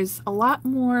 and there's a lot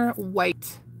more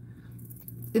white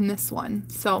in this one.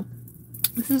 So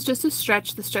this is just a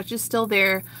stretch. The stretch is still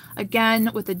there.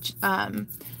 Again, with the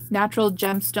natural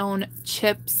gemstone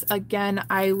chips. Again,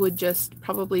 I would just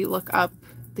probably look up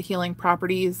the healing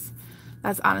properties.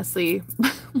 That's honestly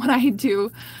what I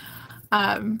do.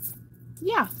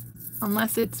 Yeah,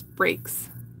 unless it breaks,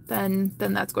 then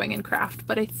that's going in craft.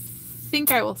 But I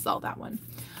think I will sell that one.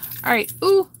 All right.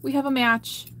 Ooh, we have a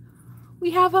match.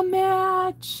 We have a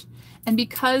match. And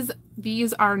because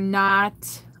these are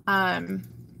not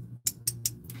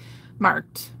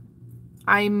marked,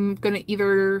 I'm going to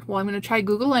either, well, I'm going to try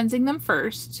Google Lensing them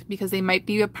first because they might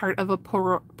be a part of a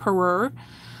Perur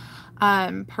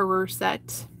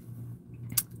set.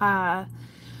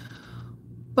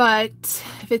 But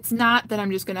if it's not, then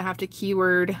I'm just going to have to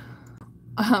keyword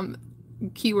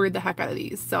the heck out of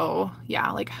these. So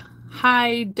yeah, like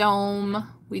high dome.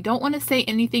 We don't want to say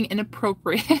anything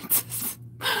inappropriate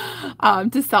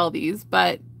to sell these,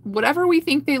 but whatever we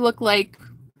think they look like.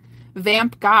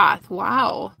 Vamp Goth.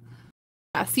 Wow.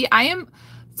 Yeah, see,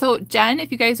 so Jen,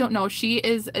 if you guys don't know, she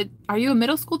is are you a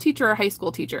middle school teacher or a high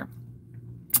school teacher?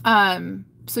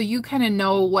 So you kind of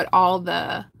know what all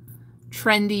the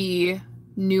trendy,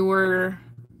 newer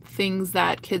things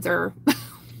that kids are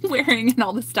wearing and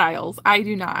all the styles. I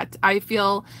do not. I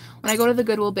feel when I go to the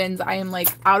Goodwill bins, I am like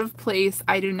out of place.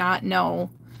 I do not know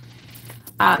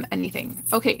anything.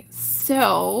 Okay,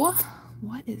 so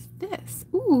what is this?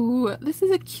 Ooh, this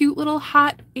is a cute little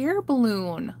hot air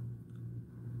balloon.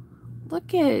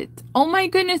 Look at, oh my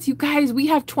goodness, you guys, we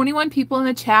have 21 people in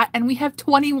the chat and we have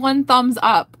 21 thumbs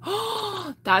up.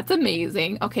 That's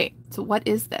amazing. Okay, so what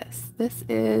is this? This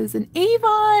is an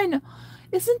Avon.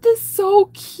 Isn't this so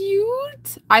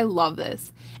cute? I love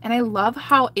this. And I love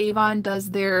how Avon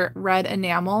does their red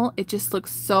enamel. It just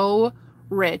looks so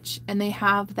rich. And they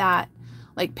have that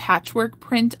like patchwork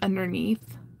print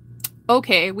underneath.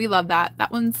 Okay, we love that.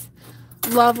 That one's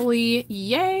lovely.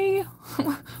 Yay.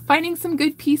 Finding some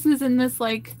good pieces in this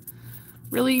like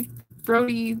really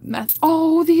grody mess.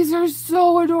 Oh, these are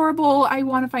so adorable. I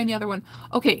want to find the other one.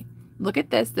 Okay, look at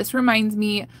this. This reminds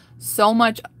me so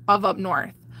much of up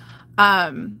north.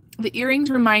 The earrings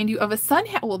remind you of a sun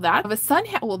hat. Well, that's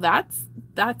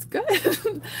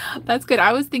good. That's good.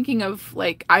 I was thinking of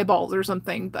like eyeballs or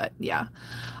something, but yeah.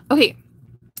 Okay.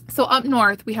 So up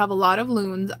north, we have a lot of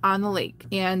loons on the lake,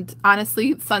 and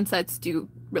honestly, sunsets do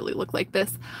really look like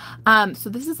this. So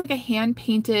this is like a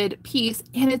hand-painted piece,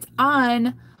 and it's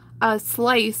on a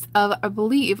slice of, I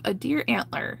believe, a deer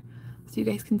antler, so you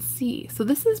guys can see. So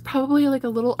this is probably like a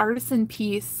little artisan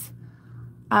piece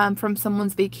from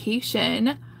someone's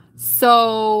vacation.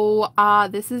 So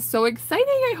this is so exciting.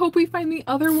 I hope we find the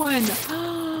other one.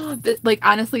 Like,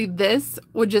 honestly, this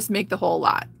would just make the whole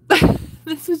lot.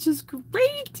 This is just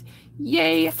great.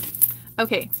 Yay.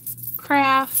 Okay.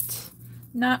 Craft.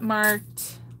 Not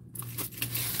marked.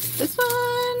 This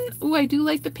one. Oh, I do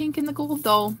like the pink and the gold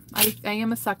though. I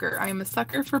am a sucker. I am a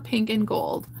sucker for pink and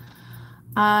gold.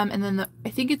 And then I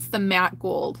think it's the matte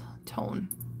gold tone.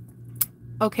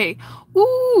 Okay.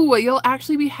 Ooh, you'll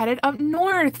actually be headed up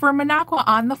north for Minocqua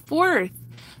on the 4th.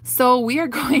 So we are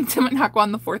going to Minocqua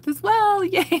on the 4th as well.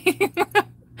 Yay.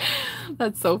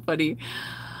 That's so funny.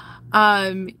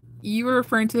 You were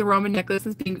referring to the Roman necklace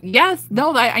as being, yes,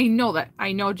 no, I know that.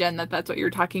 I know, Jen, that's what you're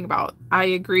talking about. I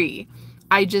agree.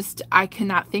 I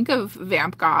cannot think of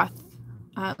Vamp Goth.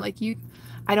 Like you,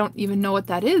 I don't even know what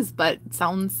that is, but it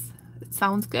sounds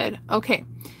good. Okay.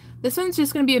 This one's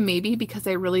just going to be a maybe because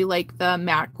I really like the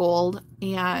matte gold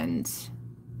and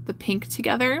the pink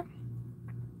together.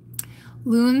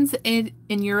 Loons in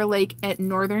your lake at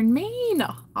Northern Maine.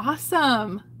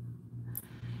 Awesome.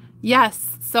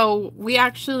 Yes. So we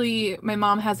actually, my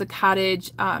mom has a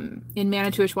cottage in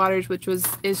Manitowish Waters, which is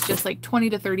just like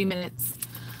 20 to 30 minutes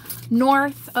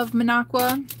north of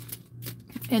Minocqua.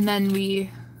 And then we,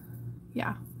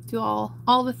 yeah, do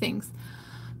all the things.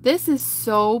 This is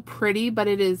so pretty, but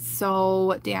it is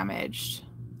so damaged.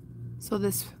 So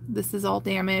this is all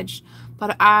damaged,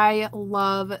 but I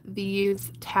love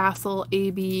these tassel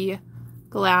AB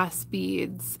glass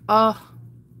beads. Oh,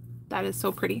 that is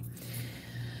so pretty.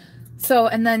 So,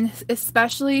 and then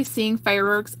especially seeing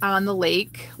fireworks on the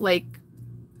lake, like,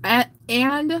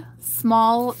 and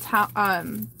small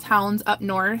towns up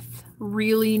north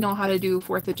really know how to do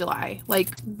 4th of July. Like,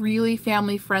 really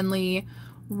family friendly,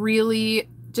 really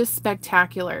just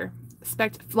spectacular.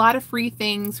 A lot of free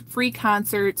things, free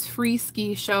concerts, free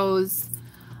ski shows,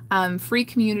 free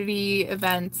community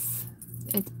events.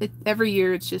 Every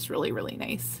year it's just really, really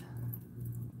nice.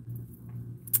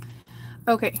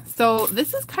 Okay, so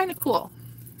this is kind of cool,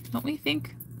 don't we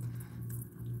think?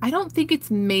 I don't think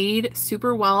it's made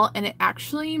super well, and it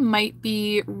actually might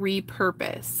be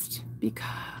repurposed because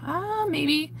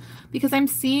maybe because I'm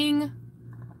seeing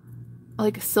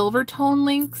like silver tone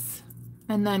links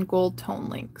and then gold tone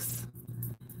links.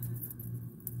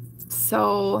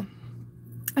 So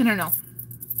I don't know.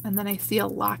 And then I see a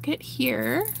locket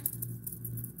here.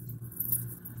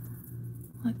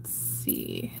 Let's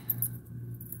see.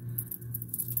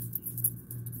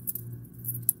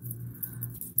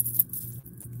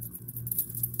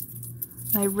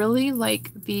 I really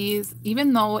like these,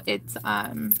 even though it's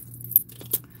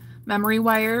memory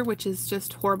wire, which is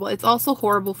just horrible. It's also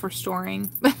horrible for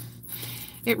storing.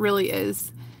 It really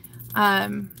is.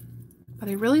 But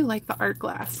I really like the art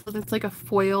glass. So it's like a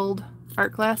foiled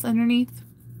art glass underneath.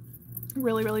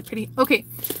 Really, really pretty. Okay,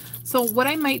 so what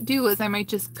I might do is I might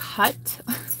just cut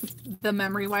the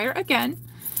memory wire again,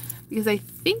 because I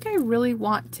think I really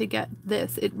want to get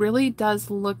this. It really does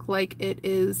look like it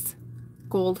is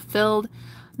gold filled.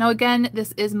 Now again,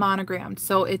 this is monogrammed,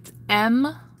 so it's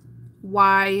MYK.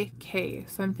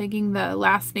 So I'm thinking the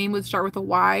last name would start with a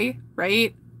Y,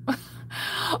 right?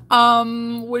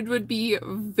 Would be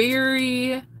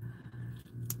very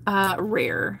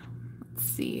rare. Let's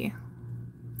see.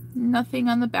 Nothing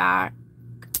on the back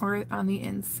or on the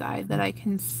inside that I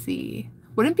can see.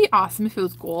 Wouldn't it be awesome if it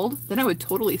was gold? Then I would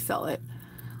totally sell it.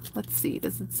 Let's see.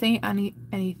 Does it say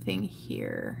anything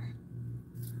here?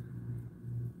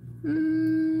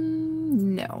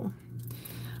 No.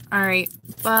 All right.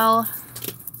 Well,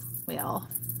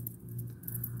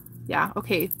 yeah.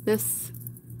 Okay. This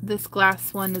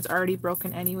glass one is already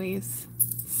broken anyways.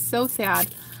 So sad.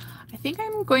 I think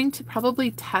I'm going to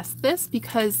probably test this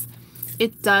because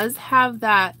it does have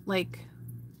that like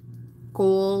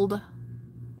gold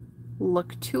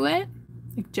look to it,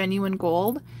 like genuine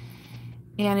gold,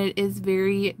 and it is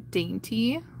very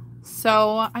dainty.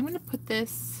 So I'm going to put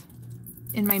this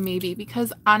in my maybe,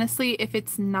 because honestly, if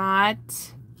it's not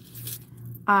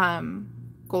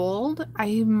gold,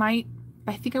 I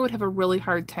think I would have a really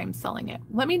hard time selling it.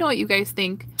 Let me know what you guys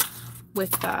think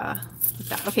with that.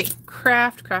 Okay,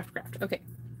 craft. Okay,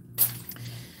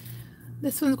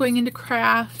 this one's going into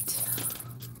craft.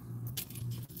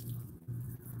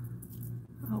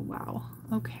 Oh wow.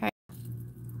 Okay.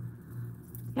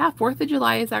 Yeah, 4th of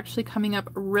July is actually coming up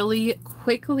really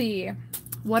quickly.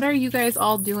 What are you guys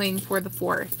all doing for the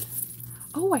 4th?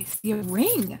 Oh, I see a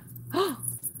ring.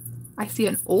 I see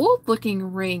an old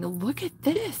looking ring. Look at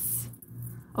this.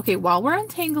 Okay, while we're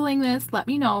untangling this, let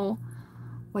me know,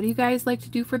 what do you guys like to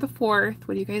do for the 4th?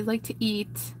 What do you guys like to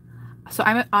eat? So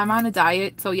I'm on a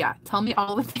diet, so yeah, tell me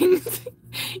all the things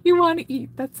you want to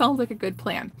eat. That sounds like a good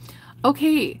plan.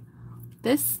 Okay,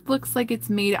 this looks like it's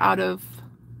made out of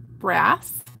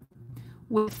brass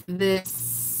with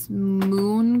this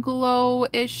moon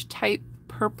glow-ish type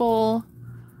purple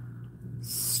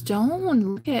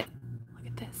stone. Look at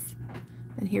this.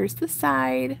 And here's the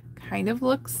side. Kind of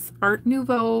looks Art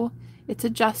Nouveau. It's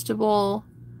adjustable.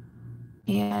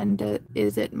 And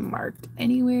is it marked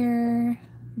anywhere?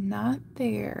 Not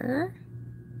there.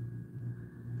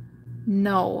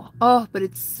 No. Oh, but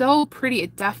it's so pretty.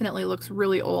 It definitely looks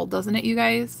really old, doesn't it, you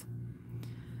guys?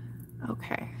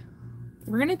 Okay.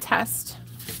 We're going to test.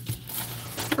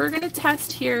 We're going to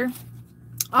test here.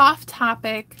 Off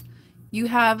topic. You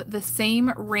have the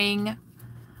same ring,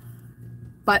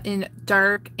 but in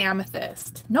dark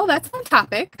amethyst. No, that's on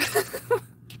topic.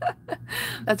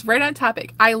 That's right on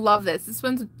topic. I love this. This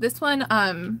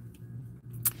one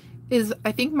is,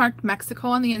 I think, marked Mexico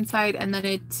on the inside, and then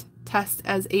it tests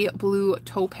as a blue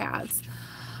topaz.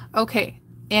 Okay.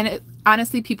 And it,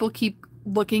 honestly, people keep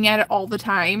looking at it all the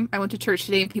time. I went to church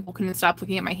today and people couldn't stop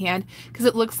looking at my hand because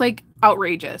it looks like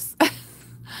outrageous.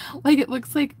 Like it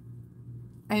looks like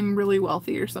I'm really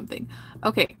wealthy or something.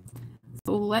 Okay.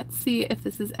 So let's see if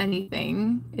this is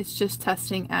anything. It's just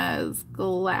testing as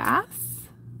glass,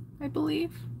 I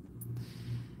believe.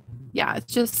 Yeah,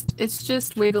 it's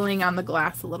just wiggling on the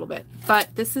glass a little bit.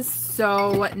 But this is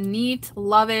so neat.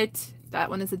 Love it. That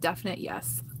one is a definite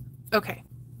yes. Okay.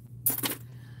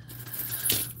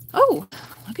 Oh,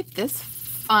 look at this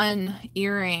fun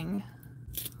earring.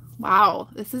 Wow,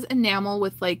 this is enamel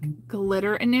with like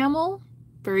glitter enamel.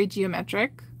 Very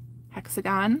geometric.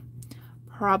 Hexagon.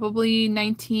 Probably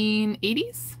 1980s.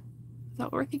 Is that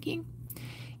what we're thinking?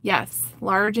 Yes,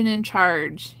 large and in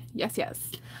charge. Yes,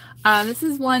 yes. This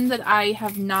is one that I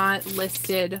have not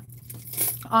listed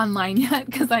online yet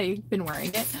because I've been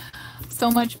wearing it so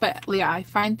much. But yeah, I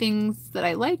find things that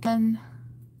I like and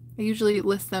I usually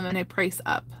list them and I price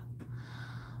up.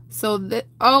 So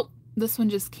this one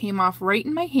just came off right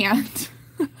in my hand.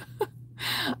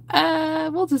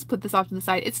 We'll just put this off to the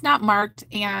side. It's not marked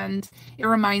and it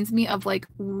reminds me of like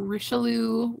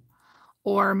Richelieu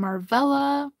or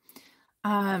Marvella.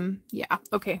 Yeah,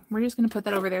 okay, we're just gonna put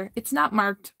that over there. It's not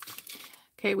marked.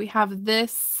 Okay, we have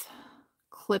this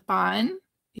clip-on.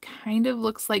 It kind of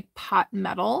looks like pot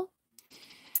metal.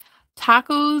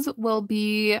 Tacos will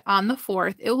be on the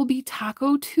 4th. It will be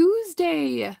Taco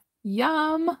Tuesday.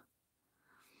 Yum.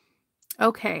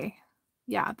 Okay.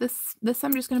 Yeah, this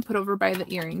I'm just gonna put over by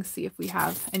the earrings, see if we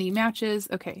have any matches.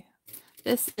 Okay.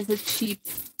 This is a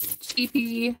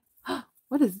cheapy.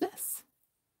 What is this?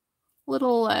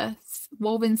 Little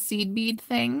woven seed bead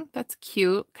thing. That's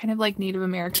cute. Kind of like Native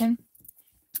American.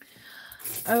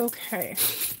 Okay.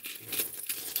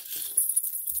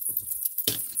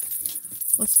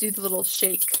 Let's do the little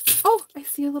shake. Oh, I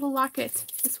see a little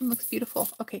locket. This one looks beautiful.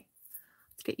 Okay.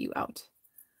 Let's get you out.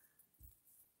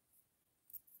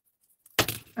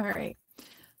 All right.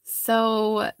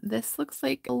 So this looks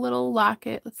like a little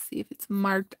locket. Let's see if it's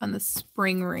marked on the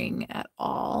spring ring at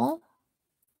all.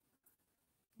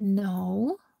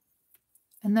 No.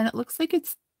 And then it looks like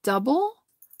it's double.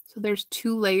 So there's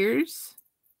 2 layers,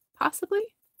 possibly.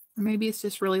 Or maybe it's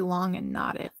just really long and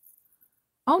knotted.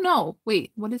 Oh no,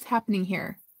 wait, what is happening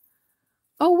here?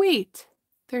 Oh wait,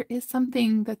 there is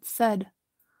something that's said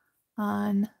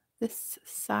on this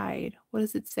side. What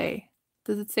does it say?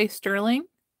 Does it say sterling?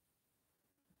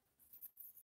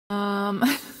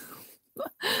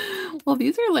 Well,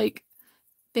 these are like,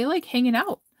 they like hanging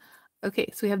out. Okay,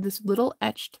 so we have this little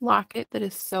etched locket that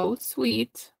is so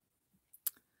sweet.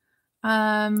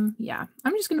 Yeah,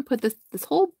 I'm just gonna put this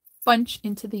whole bunch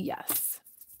into the yes.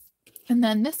 And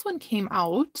then this one came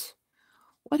out.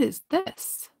 What is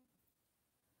this?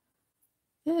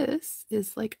 This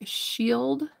is like a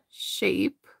shield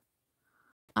shape.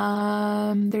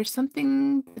 There's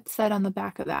something that said on the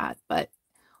back of that, but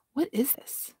what is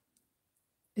this?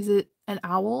 Is it an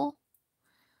owl?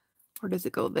 Or does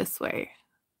it go this way?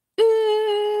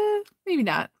 Maybe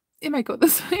not. It might go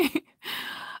this way.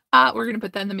 We're gonna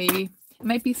put that in the maybe. It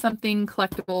might be something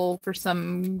collectible for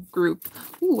some group.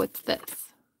 Ooh, what's this?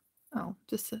 Oh,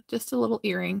 just a little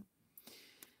earring.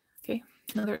 Okay,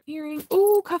 another earring.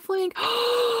 Oh, cufflink.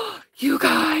 You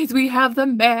guys, we have the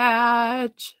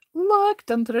match. Look,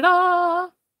 dun, da, da, da.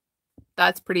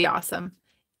 That's pretty awesome.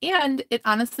 And it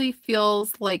honestly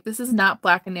feels like this is not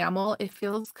black enamel. It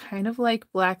feels kind of like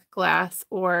black glass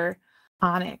or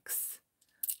onyx.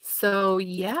 So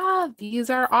yeah, these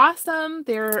are awesome.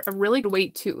 They're a really good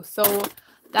weight too. So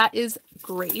that is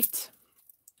great.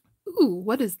 Ooh,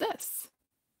 what is this?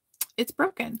 It's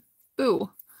broken.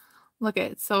 Ooh, look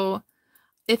at it. So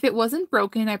if it wasn't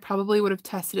broken, I probably would have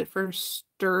tested it for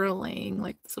sterling,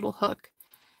 like this little hook.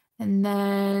 And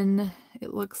then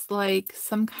it looks like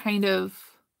some kind of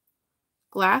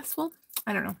glass. Well,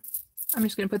 I don't know. I'm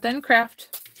just going to put that in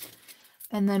craft.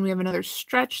 And then we have another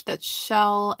stretch that's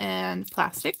shell and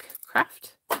plastic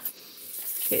craft.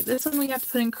 Okay, this one we have to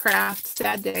put in craft.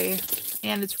 Sad day.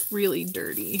 And it's really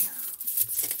dirty.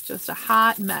 Just a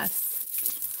hot mess.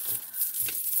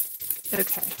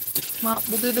 Okay, well,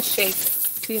 we'll do the shake,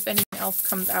 see if anything else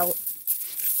comes out.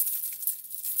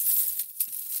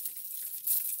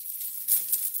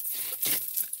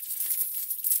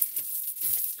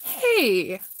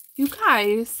 Hey, you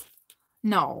guys.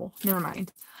 No, never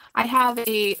mind. I have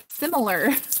a similar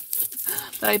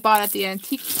that I bought at the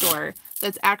antique store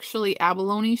that's actually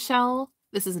abalone shell.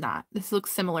 This is not. This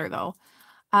looks similar though.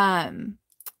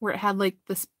 Where it had like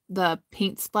the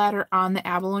paint splatter on the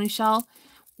abalone shell.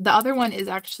 The other one is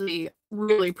actually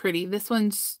really pretty. This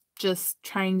one's just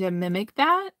trying to mimic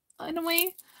that in a way.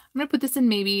 I'm going to put this in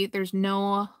maybe. There's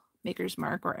no maker's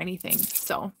mark or anything.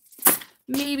 So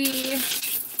maybe.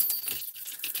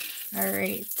 All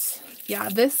right. Yeah,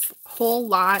 this whole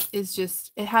lot is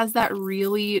just, it has that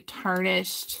really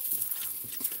tarnished,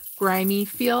 grimy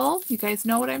feel. You guys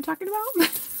know what I'm talking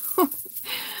about?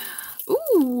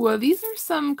 Ooh, these are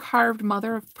some carved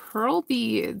mother of pearl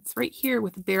beads right here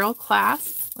with barrel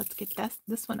clasp. Let's get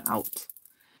this one out.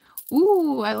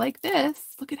 Ooh, I like this.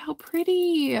 Look at how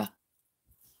pretty.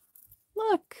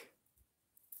 Look.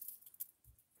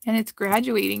 And it's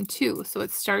graduating too. So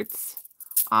it starts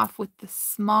off with the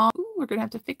small. Ooh, we're going to have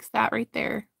to fix that right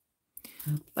there.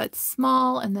 But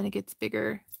small, and then it gets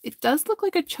bigger. It does look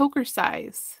like a choker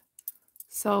size.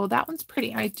 So that one's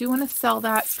pretty. I do want to sell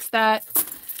that.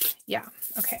 Yeah,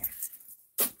 okay.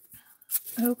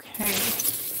 Okay.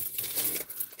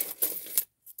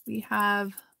 We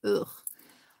have, so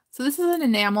this is an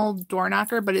enamel door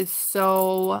knocker, but it's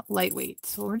so lightweight.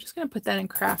 So we're just going to put that in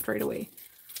craft right away.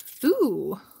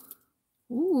 Ooh,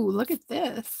 look at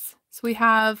this. So we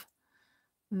have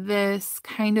this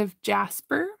kind of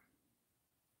jasper,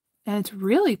 and it's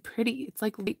really pretty. It's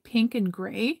like light pink and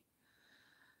gray.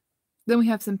 Then we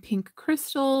have some pink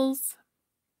crystals.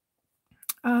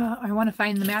 I want to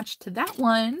find the match to that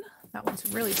one. That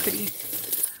one's really pretty.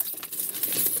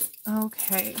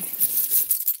 Okay.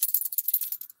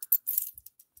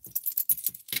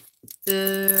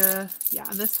 Yeah,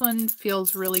 this one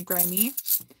feels really grimy.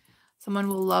 Someone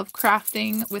will love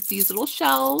crafting with these little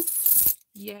shells.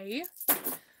 Yay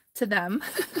to them.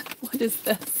 What is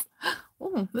this?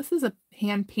 Oh, this is a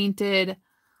hand-painted,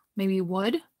 maybe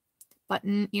wood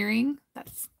button earring.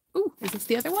 That's, ooh, is this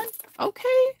the other one?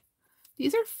 Okay.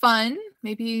 These are fun,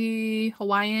 maybe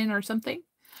Hawaiian or something.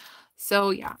 So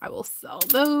yeah, I will sell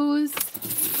those.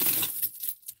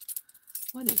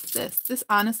 What is this? This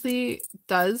honestly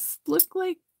does look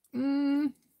like,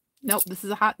 nope, this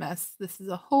is a hot mess. This is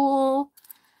a whole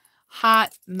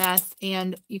hot mess,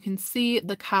 and you can see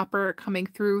the copper coming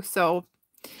through. So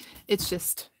it's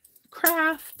just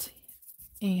craft,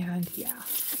 and yeah.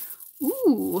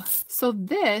 Ooh, so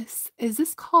is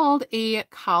this called a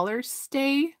collar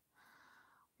stay?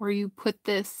 Where you put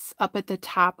this up at the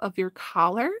top of your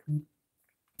collar.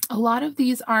 A lot of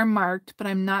these are marked, but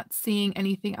I'm not seeing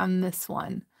anything on this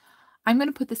one. I'm going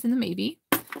to put this in the maybe,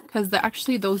 because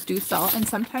actually those do sell, and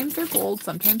sometimes they're gold,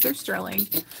 sometimes they're sterling.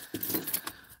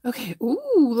 Okay, ooh,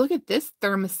 look at this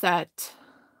thermoset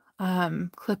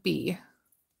clippy.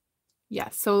 Yeah,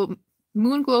 so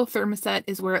Moon Glow thermoset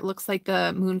is where it looks like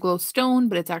the Moon Glow stone,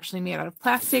 but it's actually made out of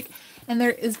plastic. And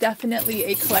there is definitely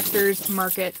a collector's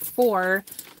market for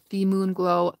the Moon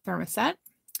Glow thermoset.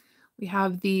 We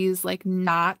have these like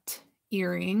knot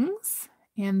earrings,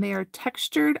 and they are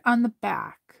textured on the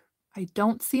back. I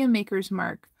don't see a maker's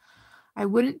mark. I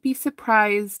wouldn't be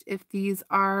surprised if these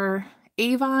are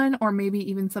Avon or maybe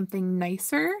even something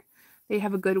nicer. They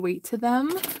have a good weight to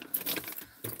them.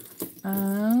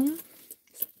 You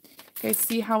guys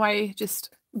see how I just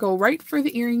go right for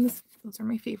the earrings? Those are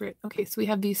my favorite. Okay, so we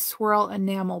have these swirl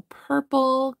enamel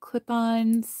purple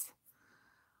clip-ons.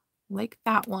 Like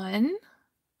that one.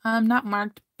 Not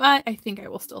marked, but I think I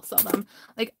will still sell them.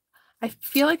 Like, I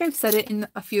feel like I've said it in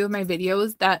a few of my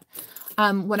videos that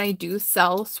when I do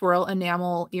sell swirl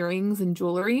enamel earrings and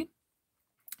jewelry,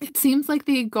 it seems like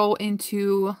they go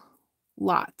into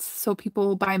lots. So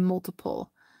people buy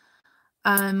multiple.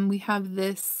 We have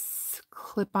this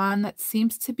clip-on that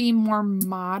seems to be more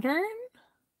modern.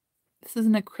 This is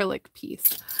an acrylic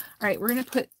piece. All right, we're going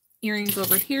to put earrings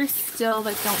over here still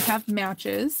that don't have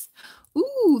matches.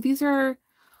 Ooh, these are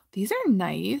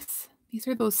nice. These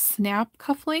are those snap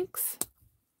cufflinks.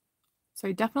 So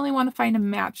I definitely want to find a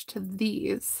match to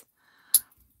these.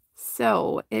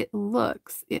 So it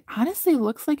honestly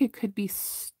looks like it could be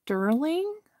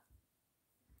sterling.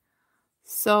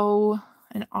 So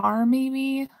an R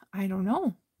maybe, I don't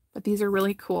know. But these are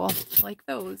really cool. I like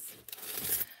those.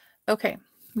 Okay,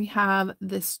 we have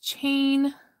this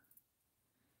chain,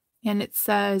 and it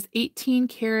says 18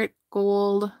 karat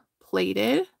gold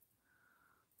plated.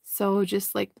 So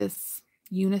just like this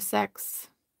unisex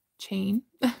chain.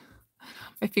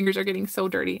 My fingers are getting so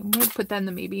dirty. I'm going to put that in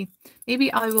the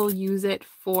maybe I will use it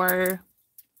for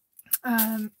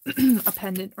a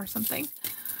pendant or something.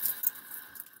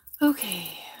 Okay.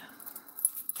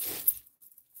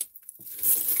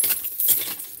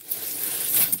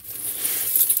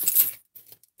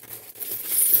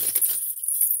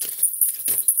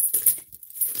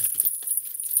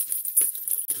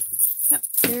 Yep,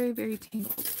 very, very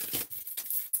tangled.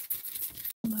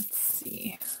 Let's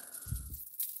see.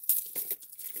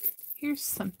 Here's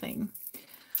something.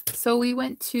 So we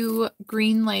went to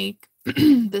Green Lake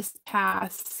this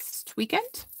past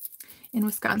weekend in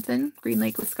Wisconsin, Green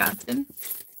Lake, Wisconsin.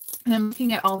 And I'm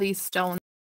looking at all these stones.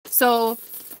 So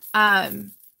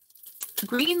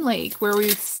Green Lake, where we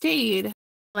stayed,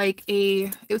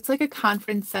 it's like a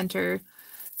conference center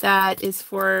that is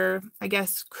for, I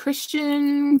guess,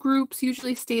 Christian groups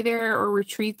usually stay there, or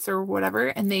retreats or whatever,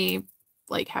 and they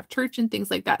like have church and things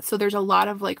like that. So there's a lot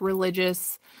of like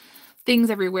religious things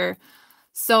everywhere.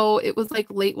 So it was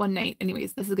like late one night.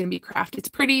 Anyways, this is going to be craft. It's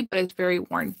pretty, but it's very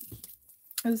worn.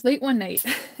 It was late one night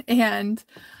and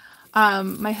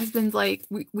my husband's like,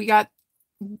 we got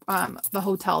the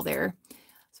hotel there.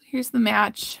 So here's the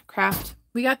match craft.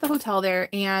 We got the hotel there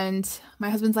and my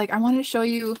husband's like, I want to show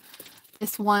you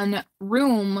this one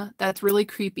room that's really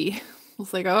creepy. I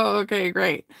was like, oh, okay,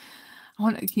 great.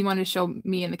 He wanted to show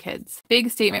me and the kids. Big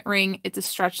statement ring. It's a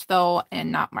stretch though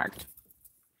and not marked.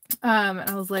 And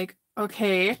I was like,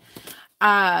 okay.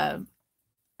 And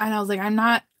I was like, I'm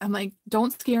like,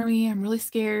 don't scare me. I'm really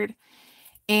scared.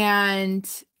 And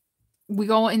we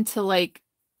go into like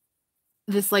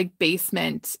this like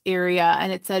basement area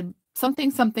and it said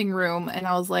something room. And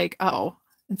I was like, oh.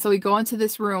 And so we go into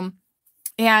this room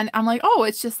and I'm like, oh,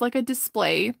 it's just like a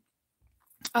display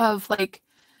of like,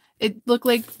 it looked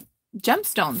like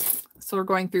gemstones. So we're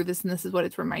going through this and this is what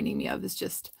it's reminding me of, is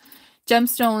just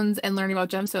gemstones and learning about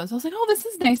gemstones. I was like, oh, this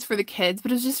is nice for the kids,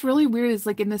 but it's just really weird. It's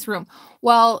like in this room.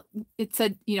 Well, it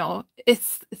said, you know, it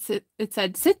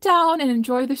said, sit down and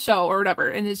enjoy the show or whatever.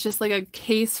 And it's just like a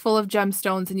case full of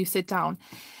gemstones and you sit down.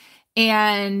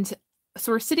 And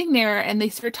so we're sitting there and they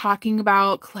start talking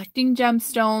about collecting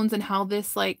gemstones and how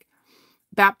this like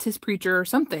Baptist preacher or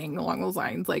something along those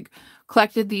lines, like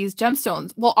collected these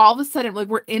gemstones. Well, all of a sudden, like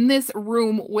we're in this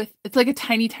room with, it's like a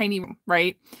tiny room,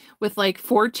 right? With like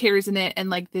 4 chairs in it and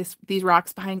like these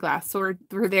rocks behind glass. So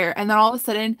we're there. And then all of a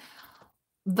sudden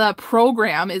the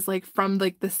program is like from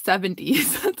like the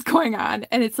 70s that's going on.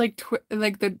 And it's like,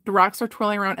 like the rocks are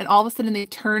twirling around and all of a sudden they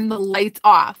turn the lights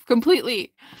off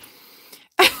completely.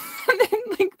 And then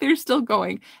like they're still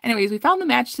going. Anyways, we found the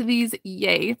match to these.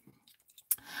 Yay.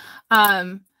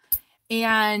 And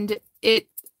it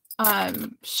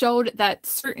showed that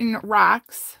certain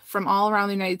rocks from all around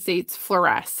the United States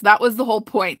fluoresce. That was the whole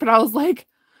point. But I was like,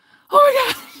 oh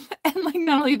my God. And like,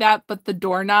 not only that, but the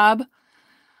doorknob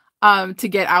to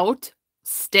get out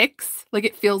sticks. Like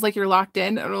it feels like you're locked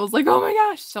in. And I was like, oh my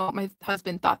gosh. So my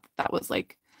husband thought that was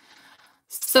like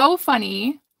so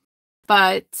funny.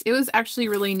 But it was actually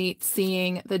really neat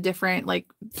seeing the different like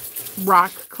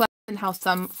rock collections and how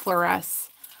some fluoresce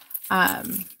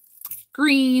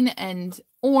green and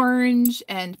orange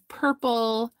and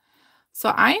purple.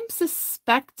 So I'm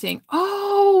suspecting,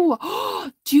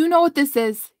 oh, do you know what this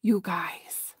is? You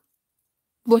guys,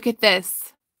 look at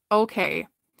this. Okay.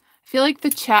 I feel like the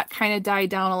chat kind of died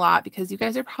down a lot because you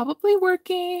guys are probably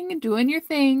working, doing your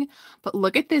thing, but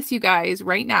look at this, you guys,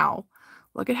 right now.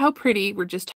 Look at how pretty. We're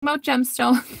just talking about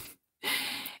gemstones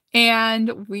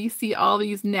and we see all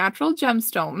these natural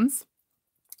gemstones.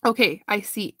 Okay, I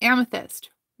see amethyst,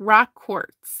 rock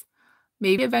quartz,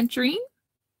 maybe aventurine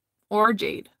or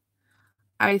jade.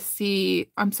 I see,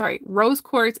 rose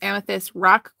quartz, amethyst,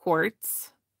 rock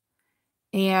quartz,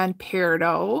 and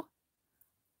peridot,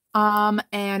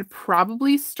 and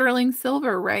probably sterling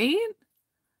silver, right?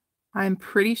 I'm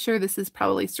pretty sure this is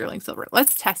probably sterling silver.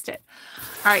 Let's test it.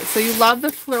 All right, so you love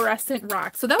the fluorescent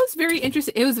rock. So that was very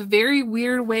interesting. It was a very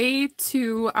weird way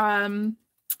to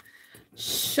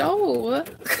show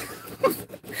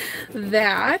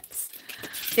that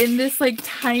in this like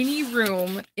tiny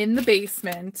room in the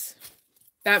basement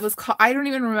that was called, I don't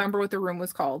even remember what the room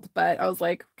was called, but I was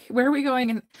like, where are we going?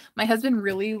 And my husband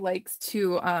really likes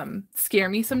to scare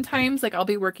me sometimes. Like I'll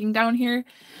be working down here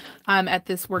at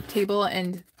this work table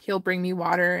and he'll bring me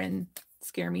water and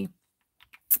scare me.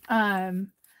 Oh,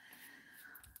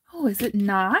 is it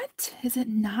not? Is it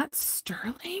not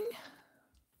sterling?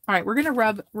 All right, we're gonna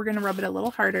rub it a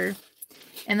little harder.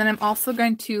 And then I'm also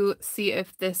going to see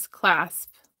if this clasp,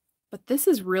 but this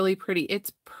is really pretty.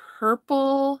 It's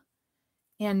purple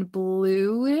and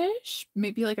bluish,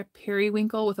 maybe like a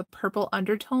periwinkle with a purple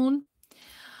undertone.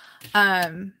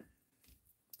 So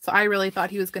I really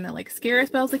thought he was gonna like scare us,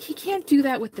 but I was like, he can't do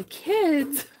that with the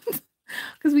kids.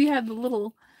 Because we had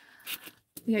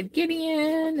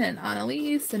Gideon and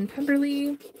Annalise and Pemberley.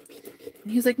 And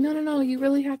he was like, no, you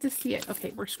really have to see it.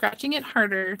 Okay, we're scratching it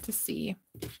harder to see.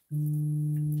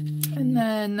 And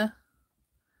then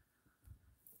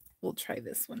we'll try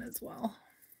this one as well.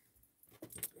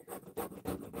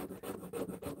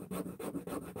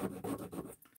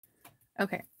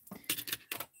 Okay.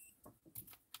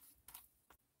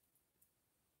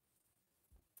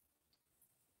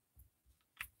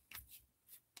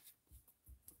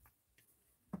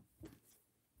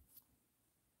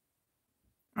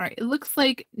 All right, it looks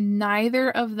like neither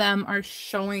of them are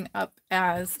showing up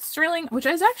as sterling, which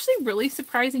is actually really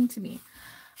surprising to me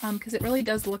because it really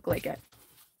does look like it.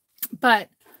 But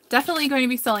definitely going to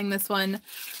be selling this one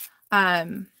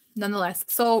nonetheless.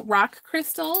 So rock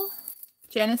crystal,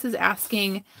 Janice is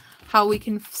asking how we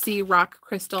can see rock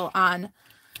crystal on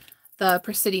the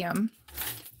Presidium.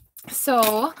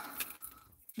 So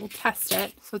we'll test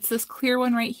it. So it's this clear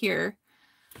one right here.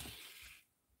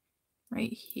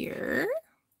 Right here.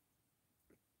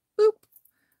 Boop.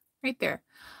 Right there.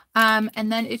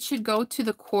 And then it should go to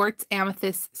the quartz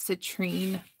amethyst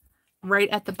citrine right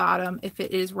at the bottom if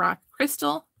it is rock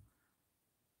crystal.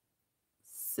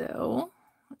 So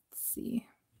let's see.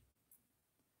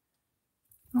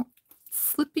 Oh,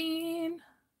 slipping.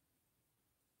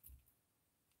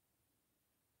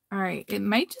 All right, it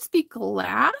might just be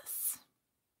glass,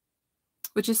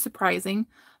 which is surprising,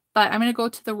 but I'm going to go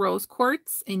to the rose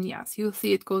quartz, and yes, you'll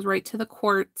see it goes right to the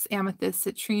quartz amethyst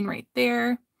citrine right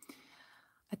there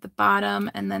at the bottom,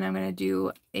 and then I'm going to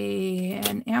do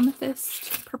an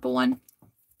amethyst purple one.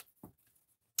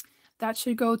 That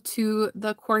should go to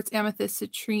the quartz amethyst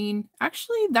citrine.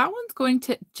 Actually, that one's going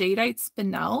to jadeite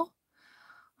spinel.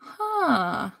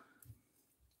 Huh.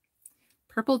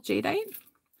 Purple jadeite?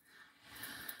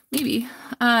 Maybe.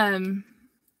 And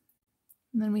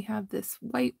then we have this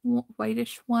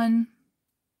whitish one.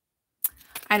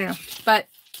 I don't know, but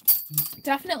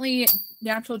definitely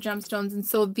natural gemstones. And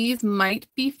so these might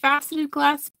be faceted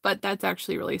glass, but that's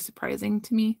actually really surprising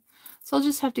to me. So I'll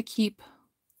just have to keep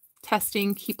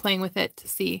testing, keep playing with it to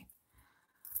see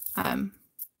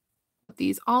what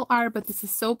these all are. But this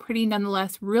is so pretty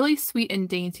nonetheless. Really sweet and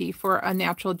dainty for a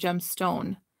natural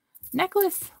gemstone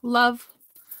necklace. Love.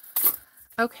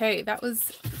 Okay, that was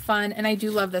fun. And I do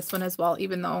love this one as well,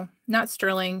 even though not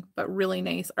sterling, but really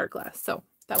nice art glass. So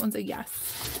that one's a yes.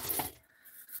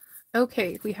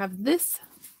 Okay, we have this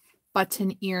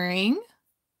button earring.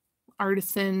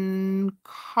 Artisan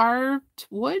carved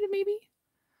wood, maybe?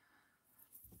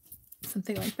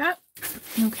 Something like that.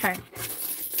 Okay.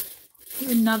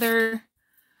 Another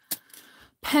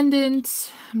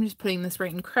pendant. I'm just putting this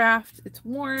right in craft. It's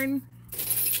worn.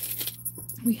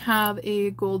 We have a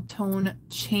gold tone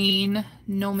chain,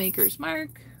 no maker's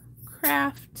mark,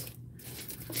 craft.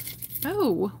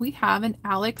 Oh, we have an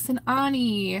Alex and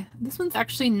Ani. This one's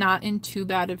actually not in too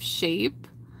bad of shape.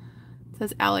 It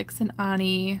says Alex and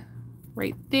Ani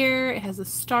right there. It has a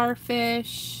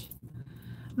starfish.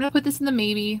 I'm going to put this in the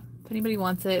maybe. If anybody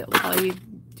wants it, I'll probably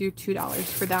do $2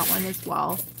 for that one as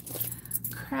well.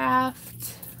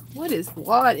 Craft. What is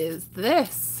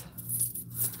this?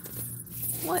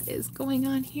 What is going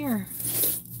on here?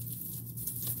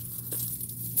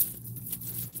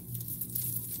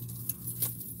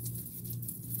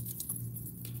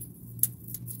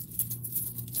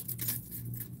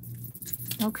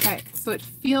 Okay, so it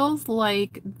feels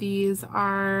like these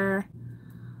are,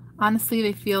 honestly,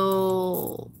 they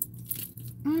feel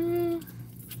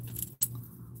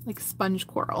like sponge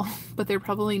coral, but they're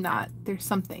probably not. There's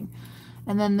something.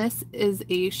 And then this is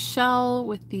a shell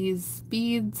with these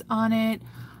beads on it.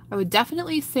 I would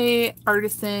definitely say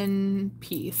artisan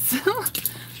piece.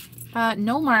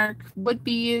 No mark, wood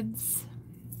beads.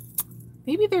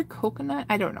 Maybe they're coconut.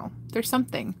 I don't know. There's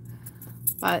something,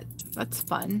 but that's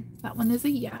fun. That one is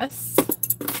a yes.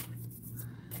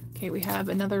 Okay, we have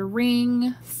another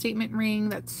ring, statement ring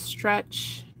that's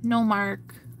stretch, no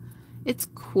mark. It's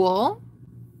cool.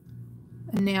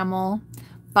 Enamel,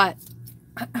 but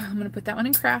I'm going to put that one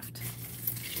in craft.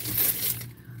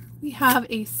 We have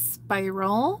a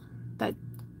spiral that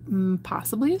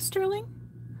possibly is sterling.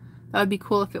 That would be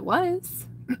cool if it was.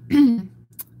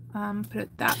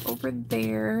 Put that over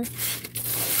there.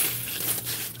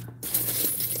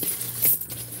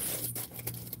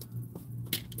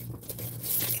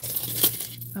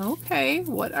 Okay,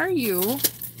 what are you?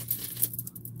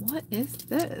 What is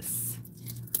this?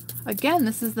 Again,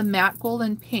 this is the matte gold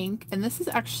and pink, and this is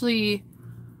actually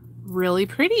really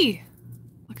pretty.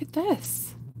 Look at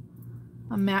this.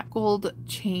 A matte gold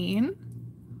chain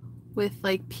with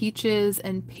like peaches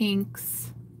and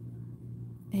pinks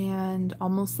and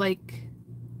almost like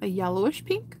a yellowish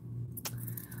pink.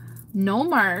 No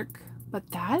mark, but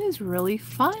that is really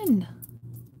fun.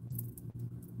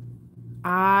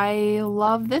 I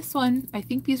love this one. I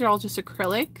think these are all just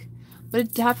acrylic, but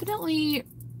it definitely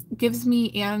gives me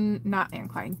not Anne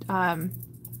Klein,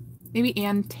 maybe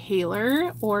Ann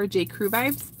Taylor or J. Crew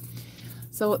vibes.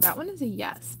 So that one is a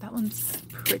yes. That one's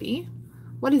pretty.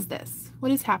 What is this?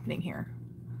 What is happening here?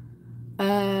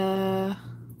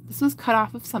 This was cut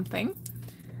off of something.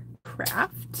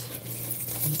 Craft.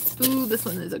 Ooh, this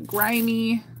one is a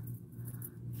grimy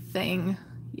thing.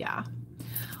 Yeah.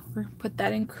 We're gonna put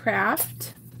that in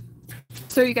craft.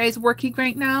 So you guys working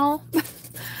right now?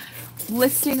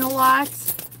 Listing a lot.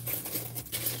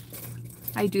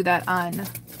 I do that on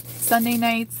Sunday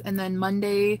nights, and then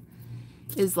Monday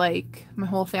is like, my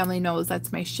whole family knows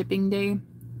that's my shipping day.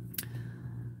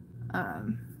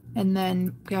 And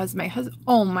then because my husband,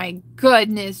 oh my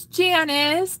goodness,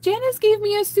 Janice gave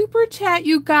me a super chat,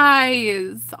 you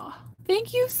guys.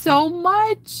 Thank you so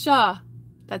much.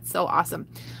 That's so awesome.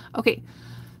 Okay,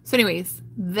 so anyways,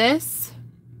 this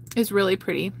is really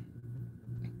pretty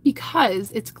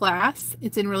because it's glass,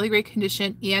 it's in really great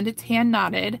condition, and it's hand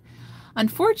knotted.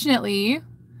 Unfortunately,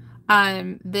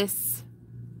 this,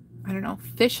 I don't know,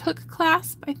 fish hook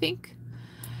clasp, I think,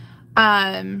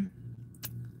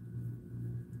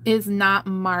 is not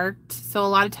marked. So a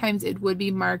lot of times it would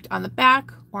be marked on the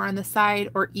back or on the side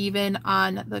or even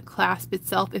on the clasp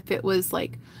itself if it was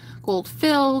like gold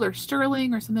filled or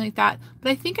sterling or something like that.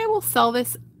 But I think I will sell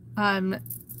this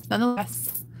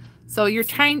nonetheless. So you're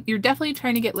definitely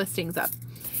trying to get listings up.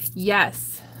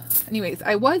 Yes. Anyways,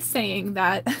 I was saying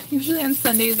that usually on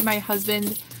Sundays my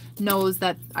husband knows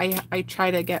that I try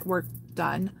to get work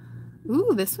done.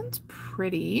 Ooh, this one's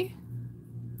pretty.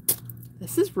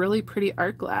 This is really pretty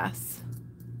art glass.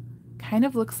 Kind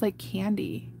of looks like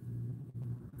candy.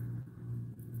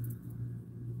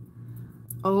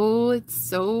 Oh, it's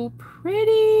so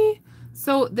pretty.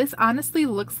 So this honestly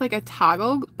looks like a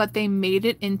toggle, but they made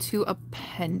it into a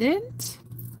pendant.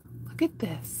 Look at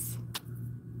this.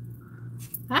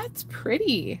 That's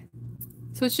pretty.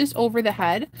 So it's just over the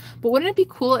head. But wouldn't it be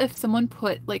cool if someone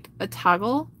put like a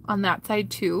toggle on that side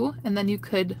too, and then you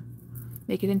could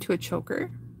make it into a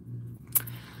choker?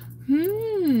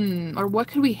 Or what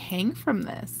could we hang from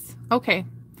this? Okay,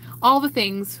 all the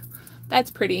things.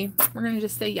 That's pretty. We're gonna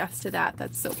just say yes to that.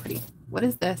 That's so pretty. What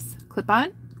is this?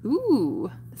 Clip-on?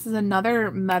 Ooh, this is another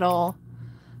metal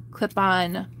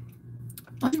clip-on,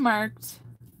 unmarked.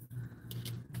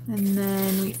 And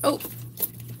then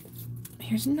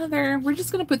here's another. We're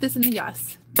just gonna put this in the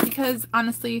yes because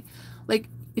honestly, like,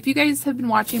 if you guys have been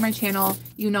watching my channel,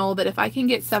 you know that if I can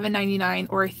get $7.99,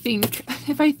 or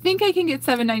if I think I can get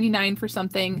 $7.99 for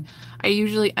something, I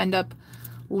usually end up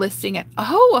listing it.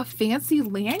 Oh, a fancy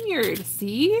lanyard.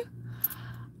 See?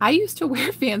 I used to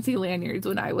wear fancy lanyards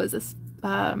when I was a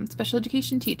special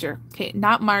education teacher. Okay,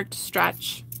 not marked,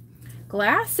 stretch.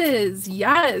 Glasses,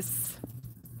 yes.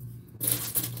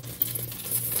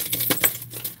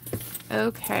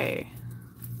 Okay.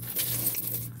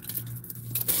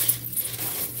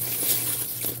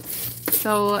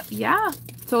 So yeah,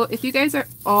 so if you guys are,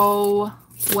 oh,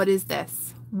 what is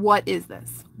this? What is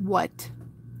this? What?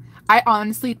 I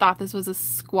honestly thought this was a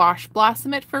squash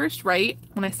blossom at first, right?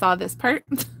 When I saw this part.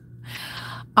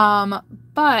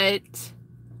 But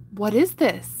what is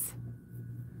this?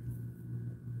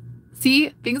 See,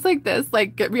 things like this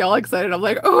like get me all excited. I'm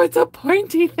like, oh, it's a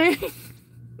pointy thing.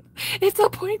 It's a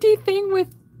pointy thing with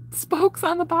spokes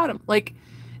on the bottom. Like,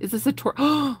 is this a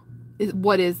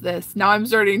what is this? Now I'm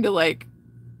starting to like,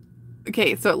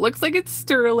 okay, so it looks like it's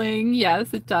sterling.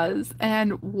 Yes, it does.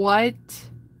 And what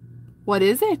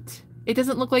is it? It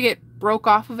doesn't look like it broke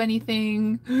off of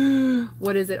anything.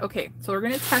 What is it? Okay, so we're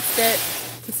going to test it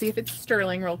to see if it's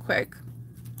sterling real quick.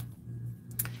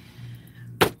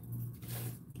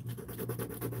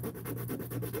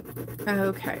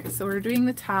 Okay, so we're doing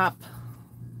the top.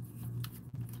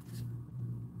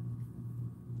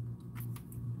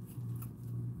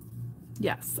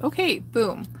 Yes, okay,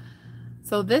 boom.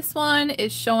 So this one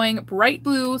is showing bright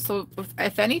blue. So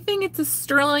if anything, it's a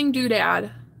sterling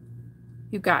doodad.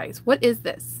 You guys, what is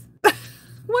this?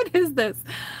 What is this?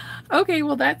 Okay,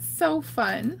 well, that's so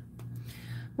fun.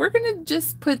 We're going to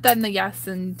just put that in the yes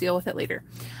and deal with it later.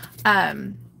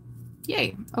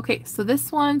 Yay. Okay, so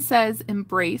this one says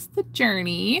embrace the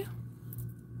journey.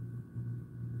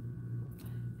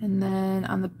 And then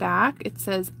on the back, it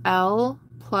says L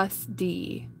plus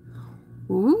D.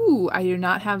 Ooh, I do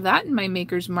not have that in my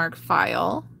Maker's Mark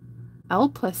file. L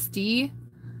plus D,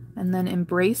 and then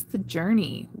embrace the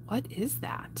journey. What is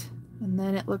that? And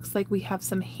then it looks like we have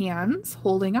some hands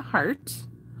holding a heart.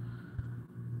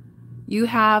 You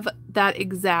have that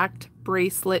exact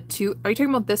bracelet too. Are you talking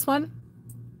about this one?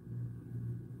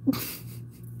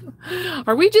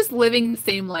 Are we just living the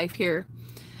same life here?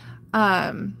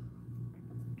 Or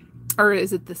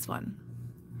is it this one?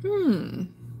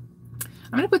 I'm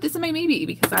gonna put this in my maybe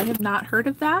because I have not heard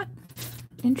of that.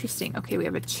 Interesting. Okay, we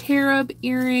have a cherub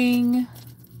earring.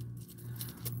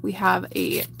 We have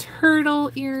a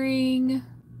turtle earring.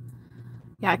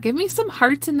 Yeah, give me some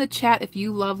hearts in the chat if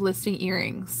you love listing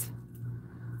earrings,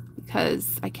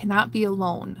 because I cannot be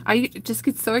alone. I just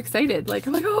get so excited. Like,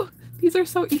 I'm like, oh, these are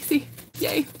so easy.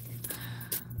 Yay.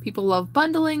 People love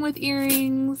bundling with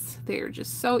earrings. They're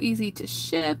just so easy to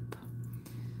ship.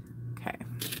 Okay,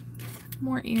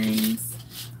 more earrings.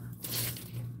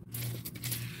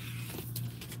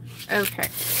 Okay,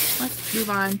 let's move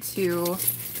on to,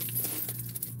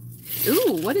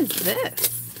 ooh, what is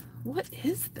this? What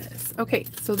is this? Okay,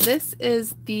 so this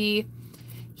is the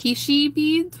Hishi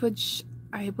beads, which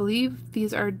I believe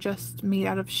these are just made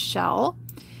out of shell.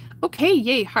 Okay,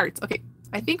 yay, hearts. Okay,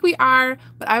 I think we are,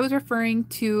 but I was referring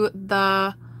to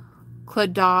the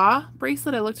Clada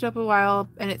bracelet. I looked it up a while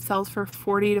and it sells for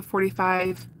 40 to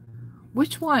 45.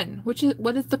 Which one?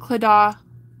 What is the Clada?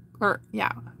 Or,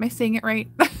 yeah, am I saying it right?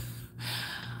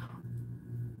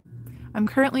 I'm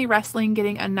currently wrestling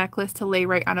getting a necklace to lay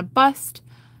right on a bust.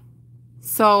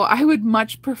 So I would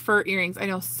much prefer earrings. I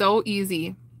know, so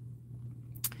easy.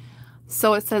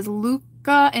 So it says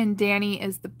Luca and Danny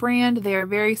is the brand. They are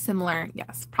very similar.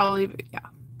 Yes, probably, yeah.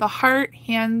 The heart,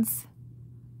 hands,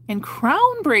 and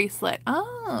crown bracelet.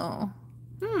 Oh,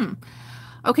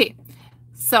 okay.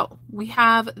 So we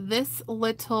have this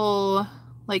little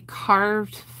like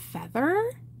carved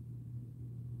feather.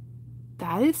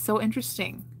 That is so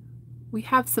interesting. We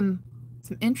have some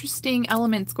interesting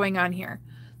elements going on here.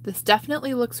 This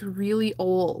definitely looks really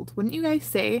old, wouldn't you guys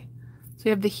say? So we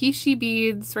have the Hishi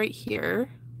beads right here.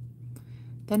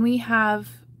 Then we have,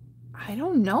 I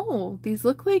don't know, these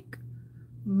look like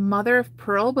mother of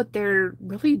pearl, but they're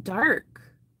really dark.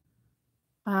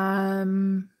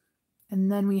 And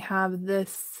then we have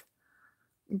this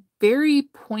very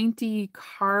pointy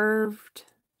carved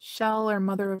shell or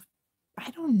mother of,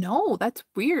 I don't know, that's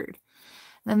weird.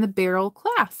 And then the barrel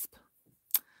clasp.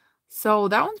 So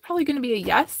that one's probably going to be a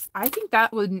yes. I think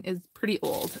that one is pretty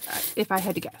old, if I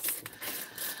had to guess.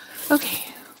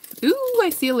 Okay. Ooh,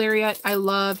 I see a lariat. I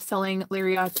love selling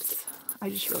lariats. I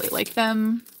just really like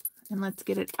them. And let's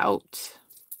get it out.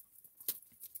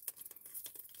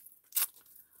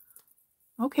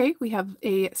 Okay, we have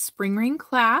a spring ring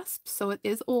clasp, so it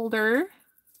is older.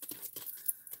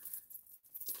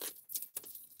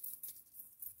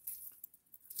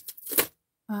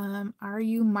 Are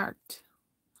you marked?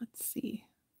 Let's see.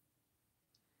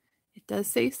 It does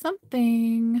say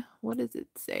something. What does it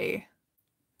say?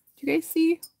 Do you guys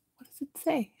see? What does it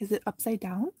say? Is it upside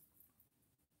down?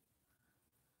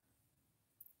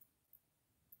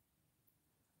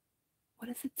 What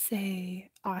does it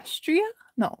say? Austria?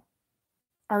 No.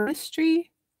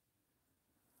 Artistry?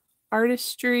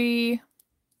 Artistry.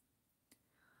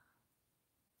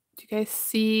 Do you guys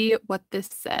see what this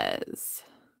says?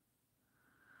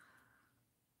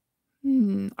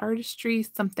 Artistry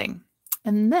something.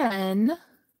 And then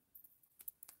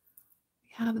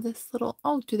we have this little,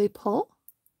 oh, do they pull?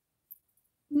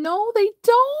 No, they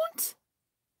don't.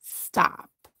 Stop.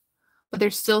 But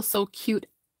they're still so cute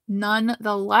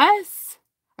nonetheless.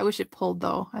 I wish it pulled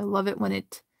though. I love it when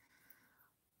it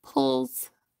pulls.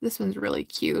 This one's really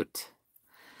cute.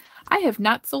 I have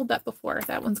not sold that before.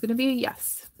 That one's going to be a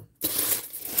yes.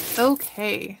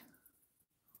 Okay.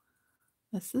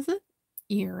 This is an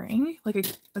earring, like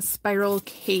a spiral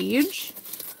cage.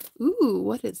 Ooh,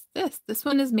 what is this? This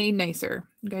one is made nicer.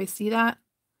 You guys see that?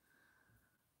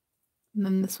 And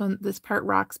then this one, this part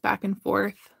rocks back and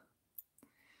forth.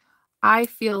 I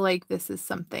feel like this is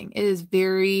something. It is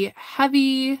very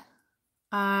heavy.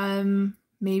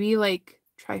 Maybe like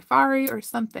Trifari or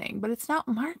something, but it's not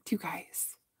marked, you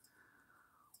guys.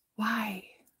 Why?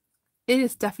 It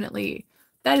is definitely,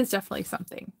 that is definitely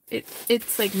something.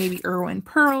 It's like maybe Irwin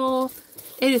Pearl.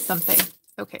 It is something.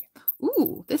 Okay.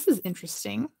 Ooh, this is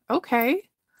interesting. Okay.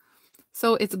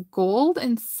 So it's gold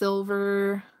and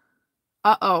silver.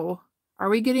 Uh-oh. Are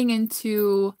we getting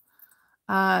into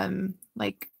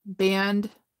like band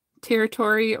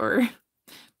territory or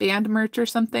band merch or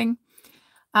something?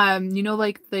 You know,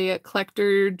 like the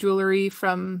collector jewelry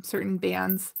from certain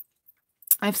bands.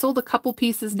 I've sold a couple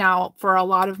pieces now for a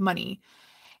lot of money.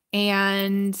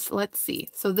 And let's see.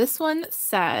 So this one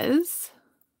says,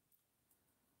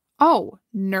 oh,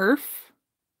 Nerf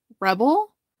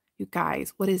Rebel. You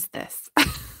guys, what is this?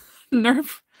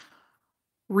 Nerf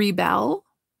Rebel?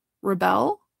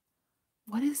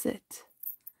 What is it?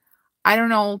 I don't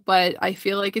know, but I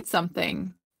feel like it's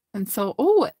something. And so,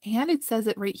 oh, and it says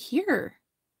it right here.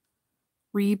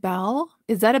 Rebel?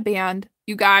 Is that a band?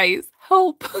 You guys,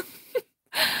 help.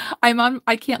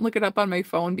 I can't look it up on my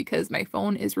phone because my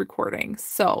phone is recording.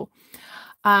 So,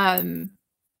 what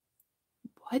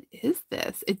is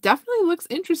this? It definitely looks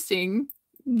interesting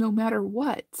no matter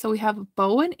what. So we have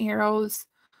bow and arrows.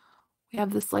 We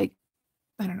have this like,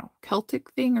 I don't know,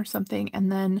 Celtic thing or something. And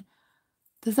then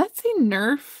does that say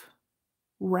Nerf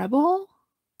Rebel?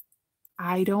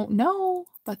 I don't know,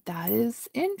 but that is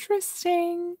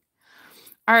interesting.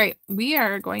 All right, we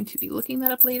are going to be looking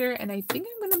that up later, and I think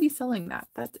I'm going to be selling that.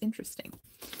 That's interesting.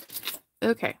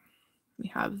 Okay, we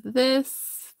have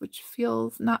this, which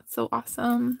feels not so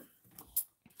awesome.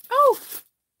 Oh,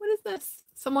 what is this?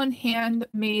 Someone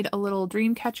handmade a little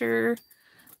dream catcher.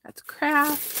 That's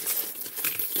craft.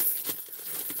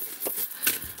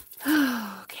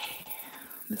 Okay,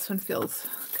 this one feels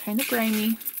kind of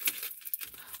grimy.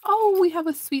 Oh, we have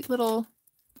a sweet little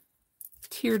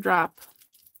teardrop.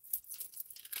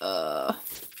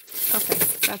 Okay,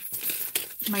 that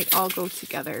might all go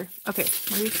together. Okay,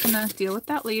 we're just gonna deal with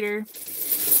that later.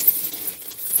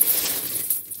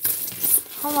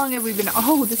 How long have we been?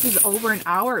 Oh, this is over an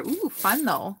hour. Ooh, fun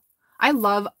though.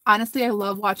 Honestly, I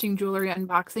love watching jewelry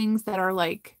unboxings that are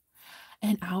like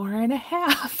an hour and a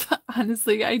half.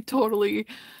 Honestly, I totally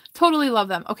love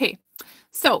them. Okay,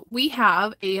 so we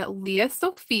have a Leah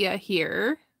Sophia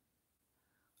here.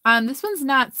 This one's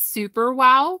not super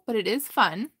wow, but it is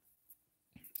fun.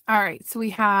 All right, so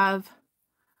we have,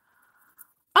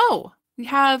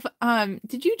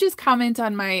 did you just comment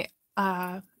on my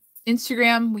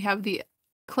Instagram? We have the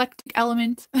eclectic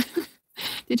element.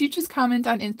 Did you just comment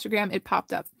on Instagram? It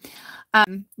popped up.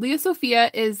 Leah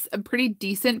Sophia is a pretty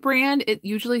decent brand. It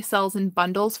usually sells in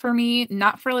bundles for me,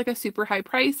 not for like a super high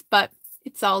price, but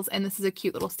it sells. And this is a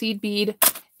cute little seed bead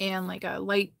and like a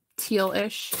light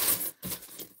teal-ish.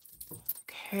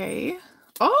 Okay.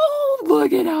 Oh,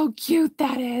 look at how cute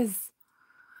that is.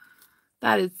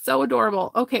 That is so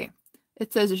adorable. Okay.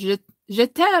 It says, Je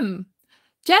t'aime,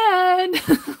 Jen.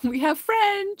 We have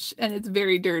French, and it's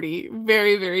very dirty.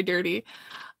 Very, very dirty.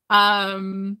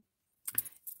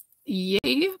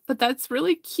 Yay, but that's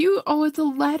really cute. Oh, it's a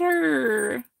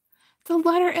letter. It's a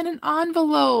letter in an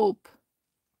envelope.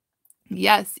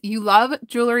 Yes, you love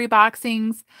jewelry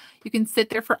boxings. You can sit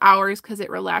there for hours because it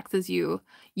relaxes you.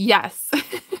 Yes,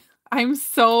 I'm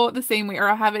so the same way. Or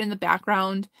I'll have it in the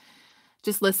background,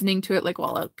 just listening to it like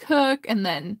while I cook. And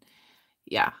then,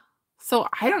 yeah. So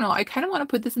I don't know. I kind of want to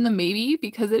put this in the maybe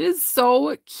because it is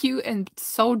so cute and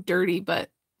so dirty. But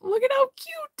look at how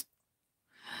cute.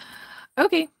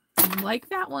 Okay, I like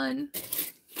that one.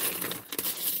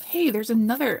 Hey, there's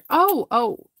another.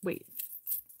 Oh, wait.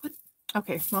 What?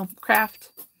 Okay, well,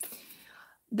 craft.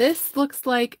 This looks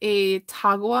like a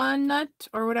tagua nut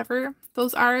or whatever.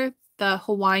 Those are the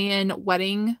Hawaiian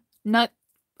wedding nut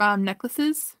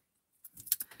necklaces.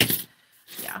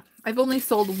 Yeah, I've only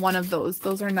sold one of those.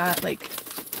 Those are not like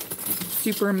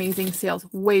super amazing sales.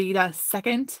 Wait a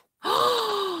second.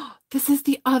 This is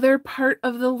the other part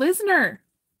of the Lisner.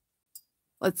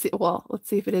 Let's see. Well, let's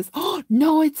see if it is. Oh,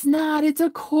 no, it's not. It's a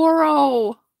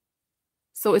Coro.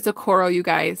 So it's a Coro, you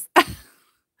guys.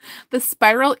 The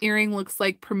spiral earring looks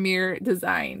like Premier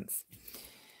Designs.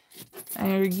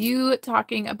 Are you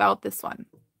talking about this one?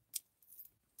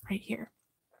 Right here.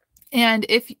 And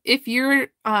if you're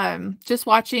just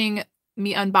watching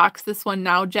me unbox this one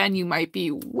now, Jen, you might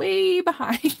be way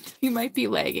behind. You might be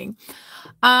lagging.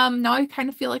 Now I kind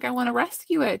of feel like I want to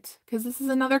rescue it because this is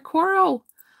another Coro.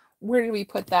 Where did we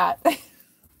put that?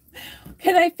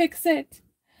 Can I fix it?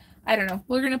 I don't know.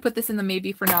 We're going to put this in the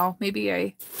maybe for now. Maybe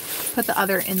I put the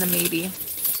other in the maybe.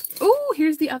 Oh,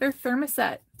 here's the other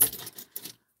thermoset.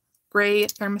 Gray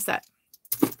thermoset.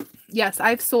 Yes,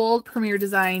 I've sold Premier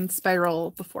Design Spiral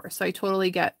before, so I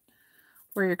totally get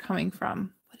where you're coming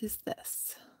from. What is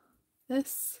this?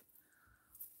 This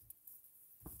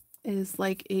is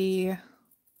like a...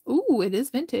 Ooh, it is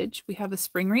vintage. We have a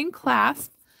spring ring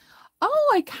clasp.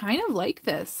 Oh, I kind of like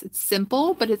this. It's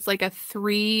simple, but it's like a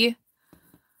 3-strand,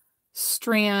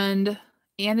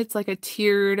 and it's like a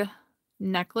tiered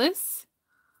necklace.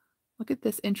 Look at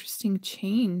this interesting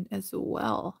chain as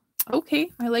well. Okay,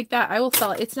 I like that. I will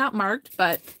sell it. It's not marked,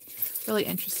 but really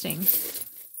interesting.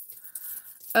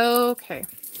 Okay.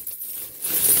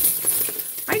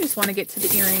 I just want to get to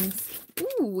the earrings.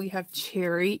 Ooh, we have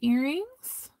cherry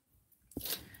earrings.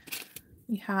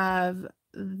 We have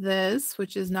this,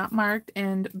 which is not marked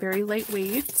and very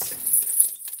lightweight.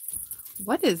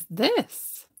 What is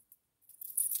this?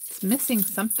 It's missing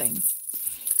something.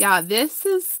 Yeah, this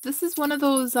is one of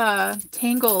those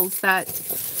tangles that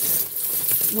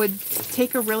would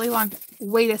take a really long.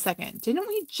 Wait a second. Didn't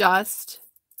we just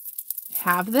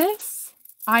have this?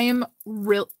 I am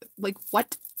real like,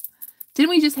 what? Didn't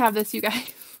we just have this, you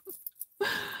guys?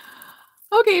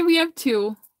 Okay, we have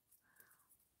two.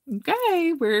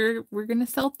 Okay, we're gonna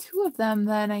sell two of them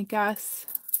then, I guess.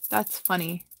 That's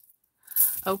funny.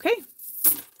 Okay.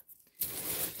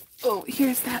 Oh,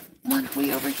 here's that one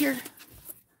way over here.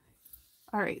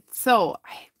 All right, so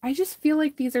I just feel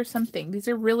like these are something. These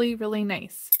are really, really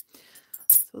nice.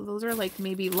 So those are like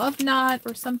maybe love knot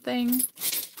or something.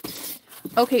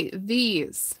 Okay,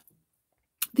 these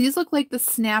look like the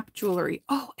snap jewelry.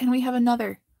 Oh, and we have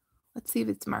another. Let's see if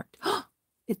it's marked.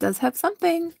 It does have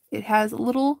something. It has a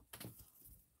little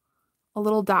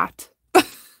dot.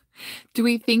 Do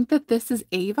we think that this is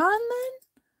Avon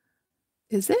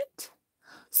then? Is it?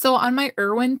 So on my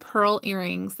Irwin pearl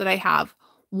earrings that I have,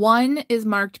 one is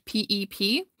marked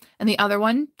PEP and the other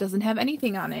one doesn't have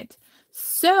anything on it.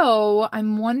 So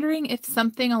I'm wondering if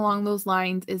something along those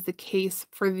lines is the case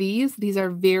for these. These are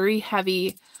very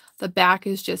heavy. The back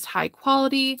is just high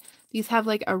quality. These have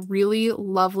like a really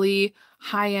lovely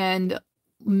high-end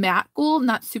matte gold,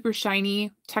 not super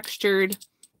shiny, textured.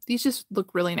 These just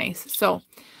look really nice. So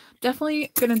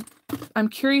definitely I'm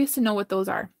curious to know what those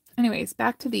are. Anyways,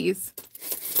 back to these.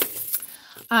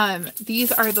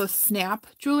 These are the snap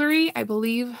jewelry. I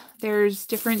believe there's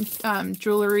different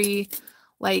jewelry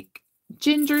like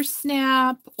ginger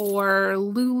snap or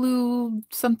Lulu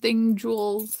something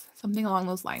jewels, something along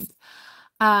those lines.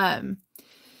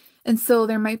 And so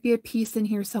there might be a piece in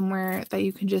here somewhere that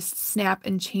you can just snap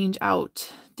and change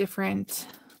out different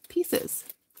pieces.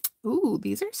 Ooh,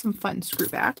 these are some fun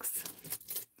screwbacks.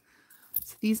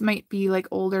 So these might be like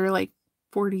older, like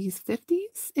 40s,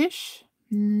 50s-ish.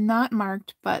 Not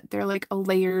marked, but they're like a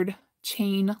layered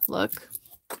chain look.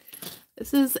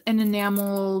 This is an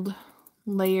enameled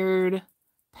layered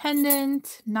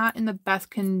pendant, not in the best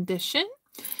condition.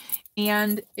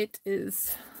 And it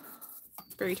is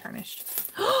very tarnished.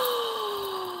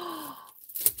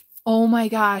 Oh my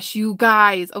gosh, you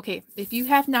guys. Okay, if you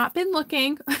have not been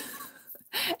looking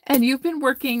and you've been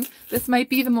working, this might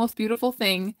be the most beautiful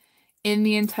thing in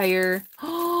the entire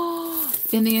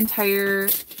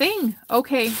thing.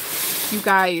 Okay, you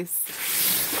guys.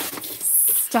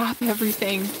 Stop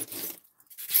everything.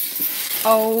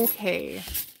 Okay.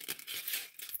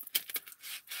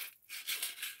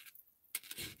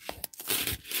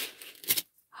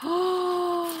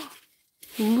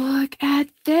 Look at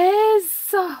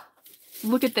this.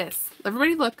 Look at this.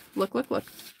 Everybody look. Look, look, look.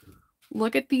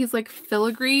 Look at these like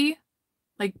filigree,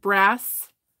 like brass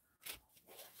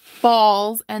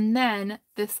balls. And then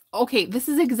this, okay, this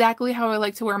is exactly how I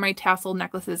like to wear my tassel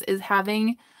necklaces, is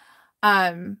having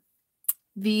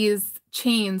these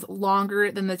chains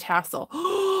longer than the tassel.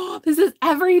 This is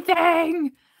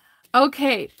everything.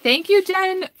 Okay, thank you,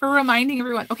 Jen, for reminding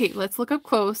everyone. Okay, let's look up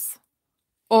close.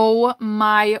 Oh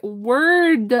my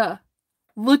word.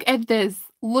 Look at this.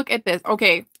 Look at this.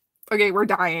 Okay. Okay, we're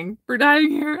dying. We're dying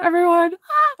here, everyone.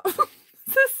 This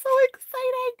is so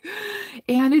exciting.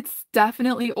 And it's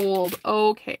definitely old.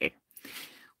 Okay.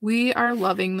 We are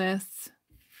loving this.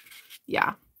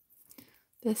 Yeah.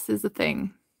 This is a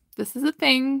thing. This is a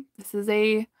thing. This is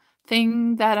a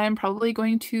thing that I'm probably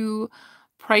going to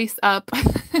price up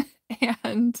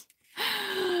and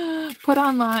put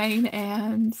online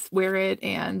and wear it.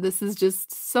 And this is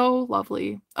just so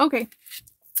lovely. Okay.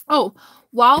 Oh,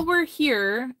 while we're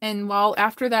here and while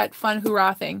after that fun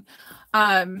hoorah thing,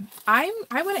 I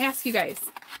want to ask you guys,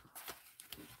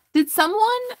 did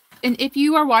someone, and if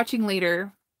you are watching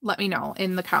later, let me know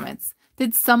in the comments,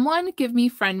 did someone give me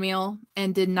friend mail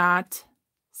and did not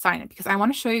sign it? Because I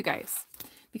want to show you guys,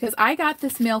 because I got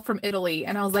this mail from Italy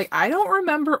and I was like, I don't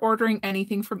remember ordering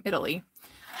anything from Italy.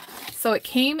 So it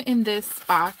came in this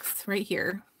box right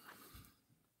here,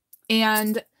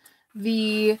 and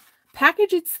the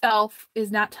package itself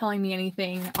is not telling me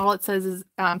anything. All it says is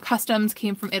customs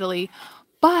came from Italy,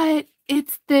 but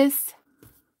it's this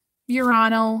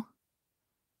Murano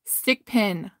stick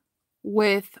pin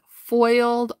with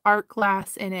foiled art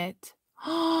glass in it.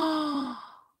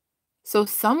 So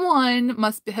someone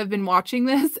must have been watching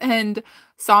this and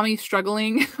saw me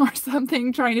struggling or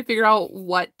something, trying to figure out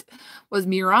what was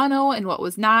Murano and what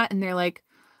was not. And they're like,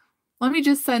 let me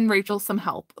just send Rachel some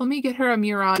help. Let me get her a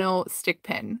Murano stick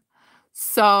pin.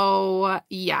 So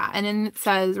yeah, and then it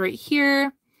says right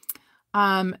here,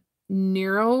 Neurovine,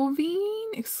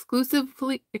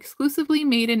 exclusively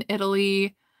made in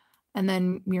Italy, and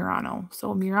then Murano.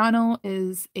 So Murano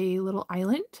is a little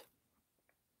island.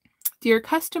 Dear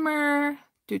customer,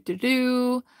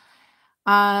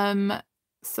 um,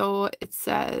 so it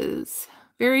says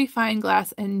very fine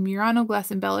glass and Murano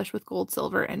glass embellished with gold,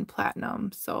 silver, and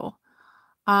platinum. So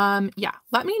yeah,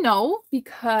 let me know,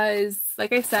 because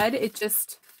like I said, it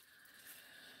just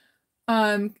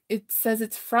it says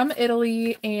it's from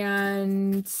Italy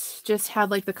and just had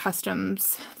like the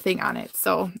customs thing on it.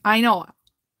 So I know.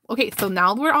 Okay, so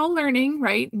now we're all learning,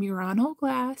 right? Murano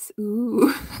glass.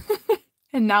 Ooh.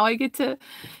 And now I get to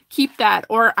keep that.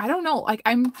 Or I don't know, like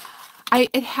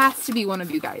it has to be one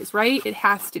of you guys, right? It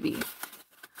has to be.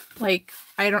 Like,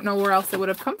 I don't know where else it would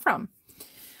have come from.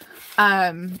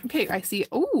 Okay, I see,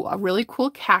 oh, a really cool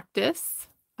cactus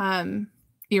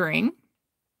earring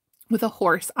with a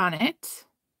horse on it.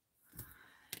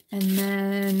 And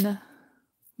then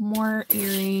more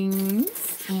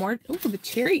earrings, more, oh, the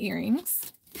cherry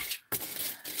earrings.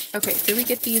 Okay, did we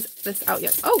get this out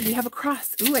yet? Oh, we have a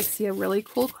cross. Ooh, I see a really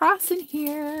cool cross in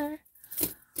here.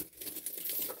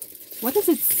 What does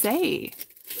it say?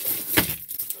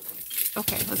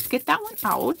 Okay, let's get that one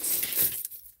out.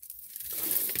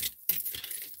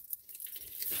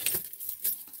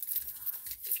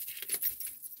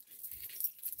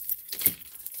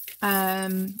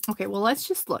 Okay, well, let's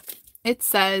just look. It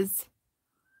says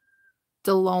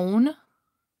Delone.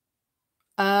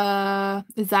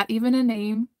 Is that even a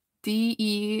name?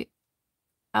 Delone?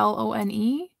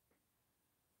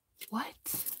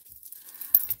 What?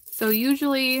 So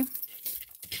usually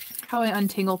how I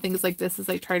untangle things like this is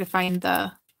I try to find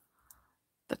the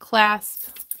clasp,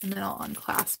 and then I'll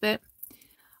unclasp it.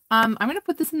 I'm going to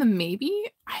put this in the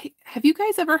maybe. Have you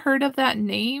guys ever heard of that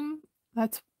name?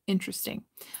 That's interesting.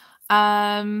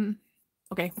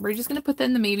 Okay, we're just going to put that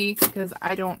in the maybe because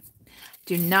I do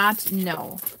not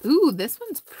know. Ooh, this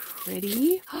one's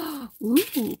pretty.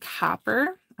 Ooh,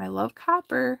 copper. I love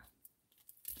copper.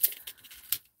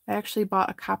 I actually bought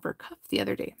a copper cup the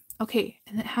other day. Okay,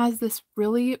 and it has this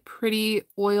really pretty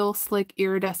oil slick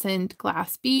iridescent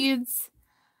glass beads.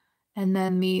 And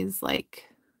then these like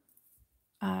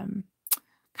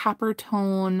copper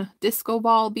tone disco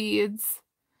ball beads.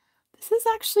 This is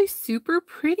actually super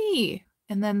pretty.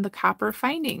 And then the copper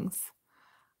findings.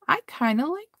 I kind of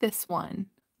like this one.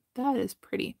 That is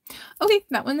pretty. Okay,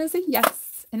 that one is a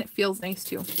yes, and it feels nice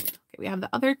too. Okay, we have the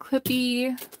other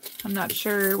clippy. I'm not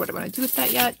sure what I want to do with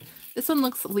that yet. This one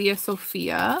looks Leah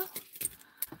Sophia.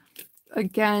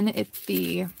 Again, it's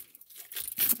the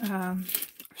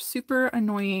super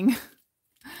annoying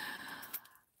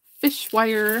fish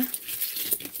wire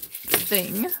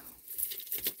thing.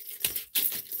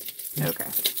 Okay.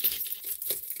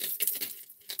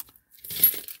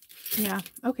 Yeah,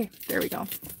 okay, there we go.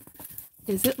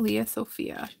 Is it Leah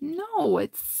Sophia? No,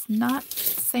 it's not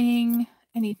saying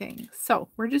anything. So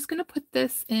we're just going to put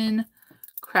this in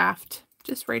craft,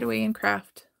 just right away in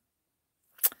craft.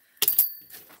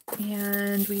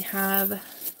 And we have,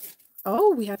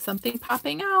 oh, we have something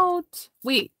popping out.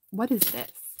 Wait, what is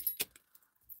this?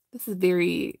 This is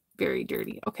very, very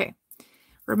dirty. Okay.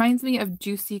 Reminds me of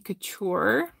Juicy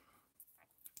Couture.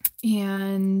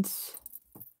 And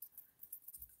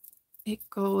it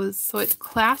goes, so it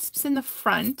clasps in the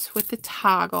front with the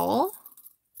toggle.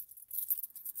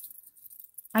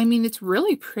 I mean, it's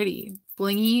really pretty.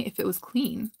 Blingy if it was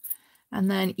clean. And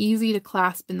then easy to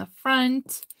clasp in the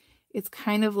front. It's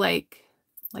kind of like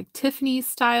Tiffany's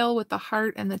style with the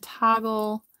heart and the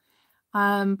toggle.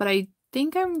 But I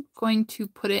think I'm going to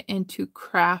put it into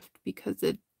craft because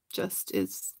it just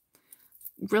is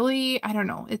really, I don't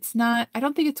know. It's not, I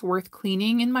don't think it's worth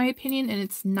cleaning in my opinion. And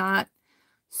it's not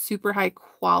super high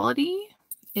quality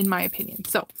in my opinion.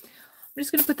 So I'm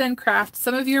just going to put that in craft.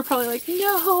 Some of you are probably like,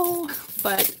 no,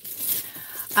 but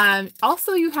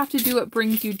also you have to do what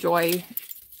brings you joy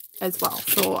as well.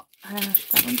 So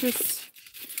that one just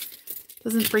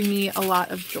doesn't bring me a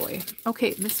lot of joy.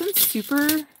 Okay, this one's super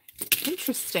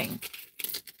interesting.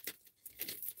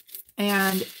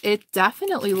 And it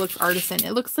definitely looks artisan.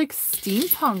 It looks like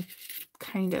steampunk,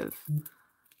 kind of.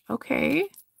 Okay.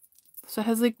 So it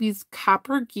has like these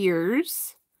copper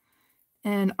gears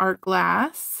and art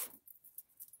glass.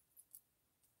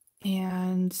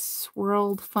 And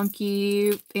swirled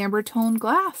funky amber tone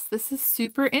glass. This is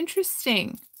super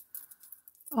interesting.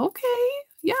 Okay.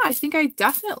 Yeah, I think I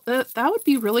definitely, that would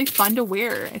be really fun to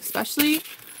wear, especially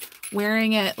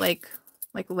wearing it like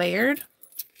layered.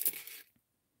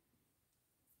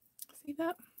 See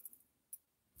that?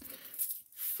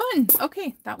 fun.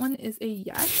 Okay, that one is a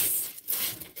yes.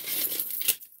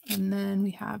 And then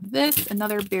we have this,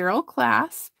 another barrel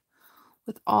clasp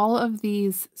with all of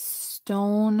these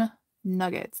stone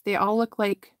nuggets. They all look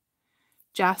like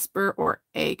jasper or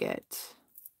agate.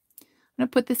 I'm going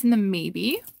to put this in the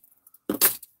maybe.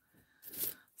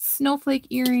 Snowflake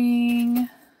earring.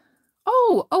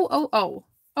 Oh.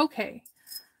 Okay.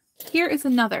 Here is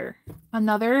another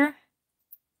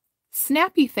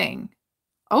snappy thing.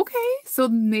 Okay, so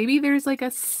maybe there's like a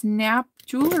snap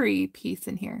jewelry piece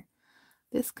in here.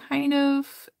 This kind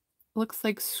of looks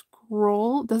like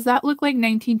scroll. Does that look like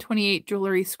 1928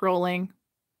 jewelry scrolling?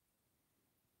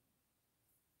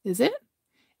 Is it?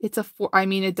 It's a I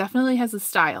mean, it definitely has a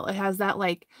style. It has that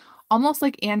like almost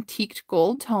like antiqued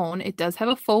gold tone. It does have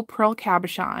a faux pearl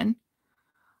cabochon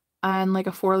and like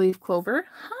a 4-leaf clover.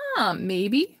 Huh,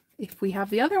 maybe. If we have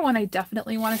the other one, I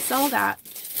definitely want to sell that.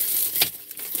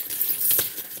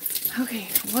 Okay,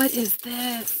 what is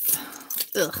this?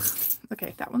 Ugh.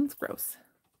 Okay, that one's gross.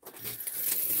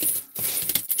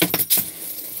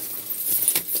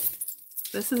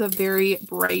 This is a very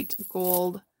bright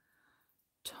gold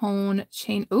tone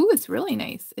chain. Oh, it's really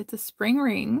nice. It's a spring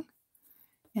ring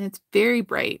and it's very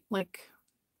bright, like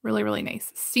really, really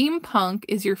nice. Steampunk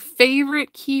is your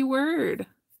favorite keyword.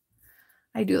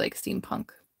 I do like steampunk.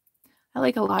 I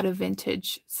like a lot of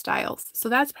vintage styles. So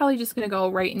that's probably just going to go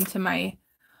right into my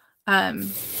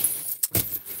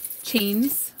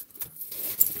chains.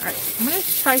 All right, I'm going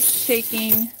to try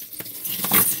shaking,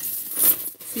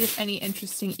 see if any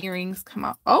interesting earrings come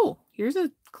out. Oh, here's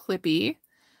a clippy.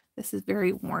 This is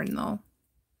very worn though,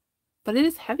 but it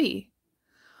is heavy.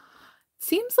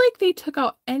 Seems like they took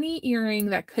out any earring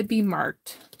that could be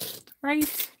marked,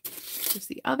 right? Here's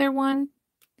the other one.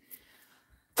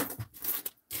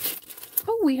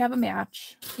 Oh, we have a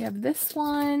match. We have this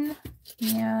one,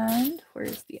 and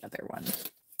where's the other one?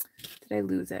 Did I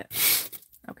lose it?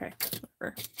 Okay,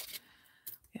 whatever.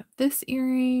 We have this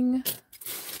earring.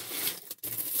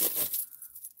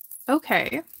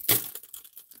 Okay.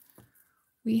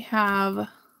 We have... All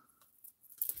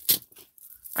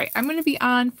right, I'm going to be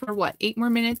on for what, 8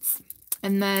 more minutes,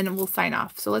 and then we'll sign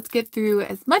off. So let's get through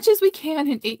as much as we can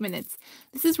in 8 minutes.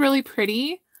 This is really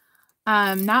pretty.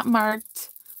 Not marked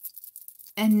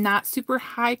and not super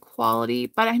high quality,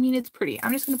 but I mean, it's pretty.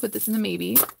 I'm just going to put this in the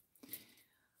maybe.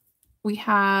 We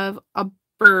have a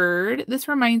bird. This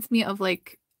reminds me of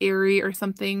like airy or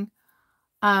something.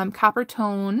 Copper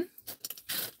tone.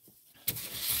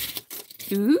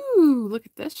 Ooh, look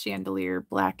at this chandelier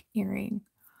black earring.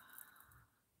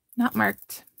 Not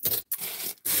marked.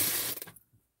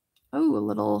 Oh, a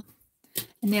little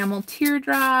enamel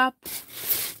teardrop.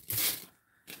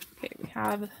 Okay, we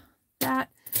have that.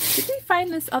 Did we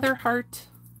find this other heart?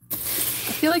 I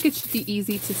feel like it should be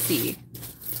easy to see.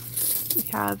 We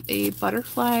have a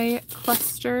butterfly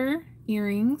cluster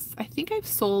earrings. I think I've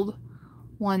sold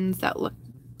ones that look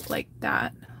like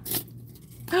that.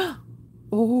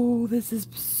 Oh, this is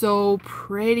so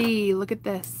pretty. Look at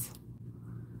this.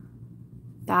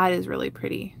 That is really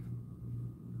pretty.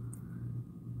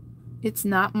 It's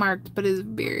not marked, but is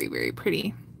very, very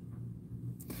pretty.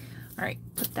 All right,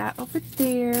 put that over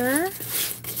there.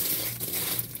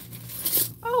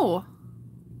 Oh,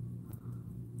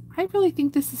 I really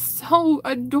think this is so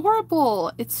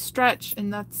adorable. It's stretch,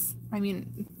 and that's, I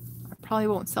mean, I probably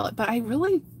won't sell it, but I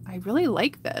really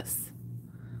like this.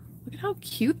 Look at how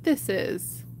cute this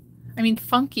is. I mean,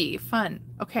 funky, fun.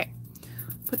 Okay,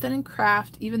 put that in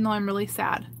craft, even though I'm really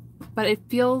sad, but it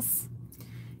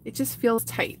just feels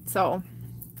tight. So,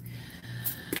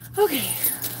 okay,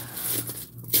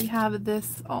 we have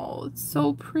this. Oh, it's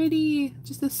so pretty.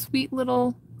 Just a sweet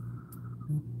little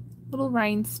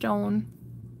rhinestone.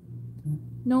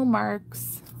 No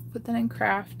marks. Put that in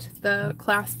craft. The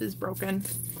clasp is broken.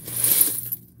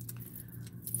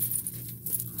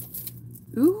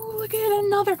 Ooh, look at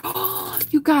another. Oh,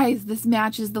 you guys, this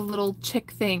matches the little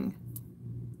chick thing.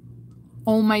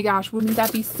 Oh my gosh, wouldn't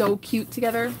that be so cute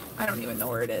together? I don't even know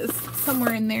where it is.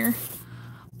 Somewhere in there.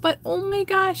 But oh my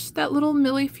gosh, that little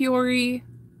Millefiori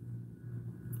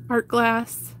art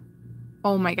glass.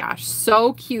 Oh my gosh,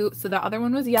 so cute. So the other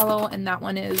one was yellow and that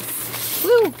one is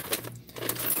blue. All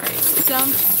right,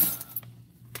 dump.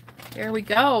 There we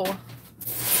go.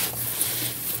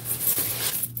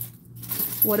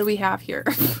 What do we have here?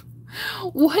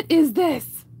 What is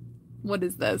this? What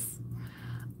is this?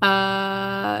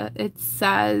 It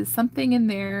says something in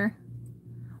there.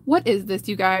 What is this,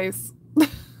 you guys?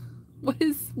 What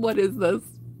is this?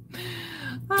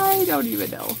 I don't even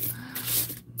know.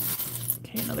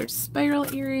 Okay, another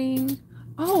spiral earring.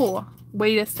 Oh,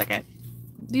 wait a second.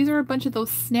 These are a bunch of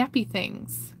those snappy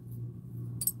things.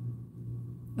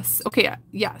 Okay,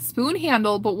 yeah, spoon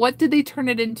handle, but what did they turn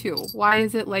it into? Why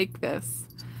is it like this?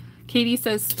 Katie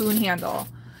says spoon handle.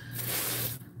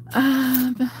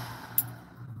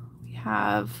 We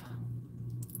have,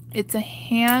 it's a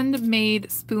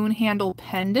handmade spoon handle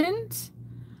pendant.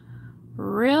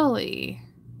 Really?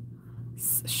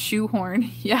 Shoehorn,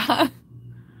 yeah.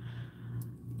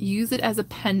 Use it as a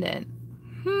pendant.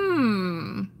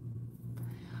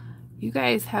 You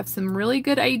guys have some really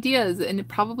good ideas, and it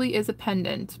probably is a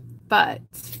pendant, but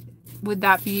would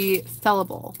that be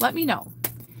sellable? Let me know.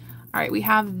 All right, we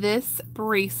have this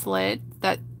bracelet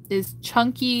that is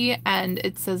chunky and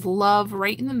it says love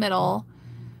right in the middle.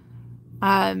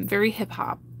 Very hip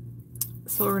hop.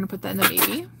 So we're gonna put that in the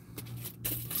baby.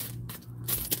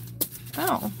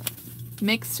 Oh,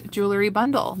 mixed jewelry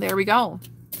bundle. There we go.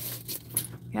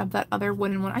 We have that other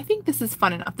wooden one. I think this is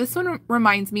fun enough. This one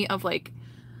reminds me of like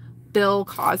Bill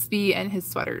Cosby and his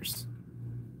sweaters.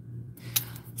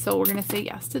 So we're gonna say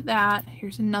yes to that.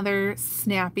 Here's another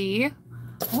snappy.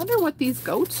 I wonder what these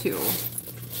go to.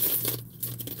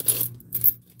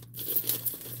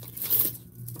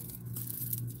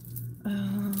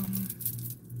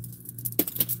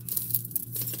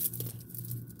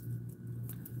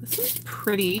 This is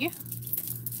pretty.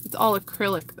 It's all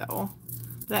acrylic though.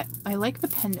 But I like the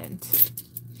pendant.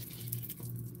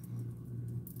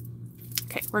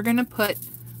 Okay, we're gonna put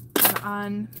that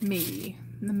on maybe,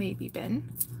 in the maybe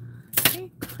bin. Okay,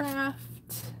 craft.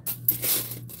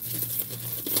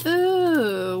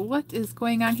 Ooh, what is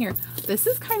going on here? This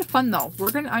is kind of fun though.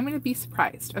 I'm gonna be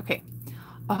surprised. Okay.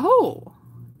 Oh.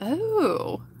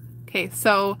 Okay,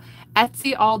 so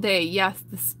Etsy all day. Yes,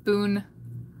 the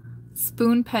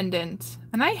spoon pendant.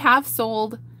 And I have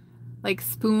sold like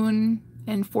spoon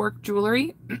and fork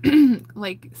jewelry,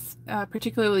 like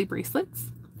particularly bracelets.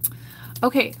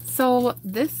 Okay, so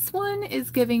this one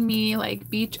is giving me like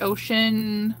beach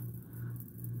ocean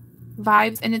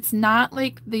vibes, and it's not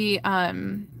like the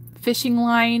fishing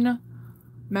line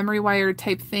memory wire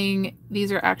type thing.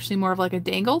 These are actually more of like a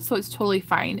dangle, so it's totally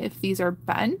fine if these are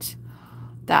bent.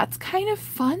 That's kind of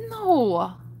fun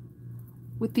though,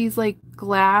 with these like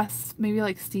glass, maybe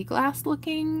like sea glass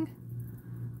looking.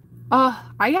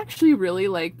 I actually really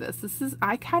like this.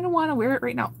 I kind of want to wear it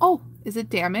right now. Oh, is it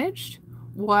damaged?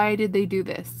 Why did they do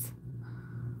this?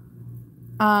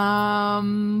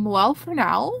 Well, for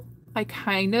now,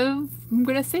 I'm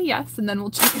gonna say yes, and then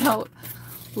we'll check it out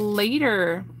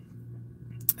later.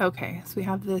 Okay, so we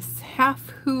have this half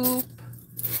hoop.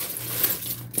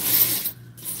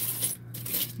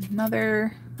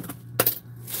 Another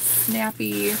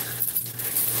snappy.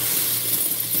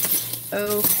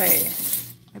 Okay.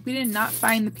 We did not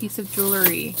find the piece of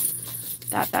jewelry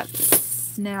that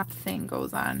snap thing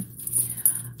goes on.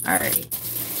 All right.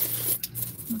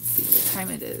 Let's see what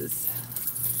time it is.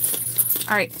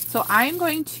 All right, so I'm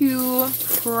going to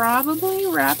probably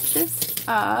wrap this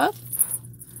up.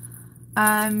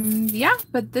 Yeah,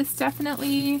 but this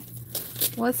definitely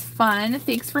was fun.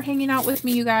 Thanks for hanging out with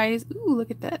me, you guys. Ooh,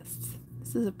 look at this.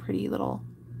 This is a pretty little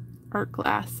art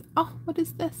glass. Oh, what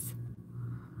is this?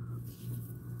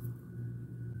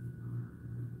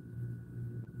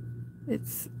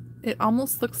 It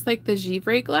almost looks like the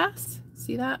Givre glass.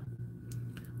 See that?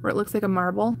 Where it looks like a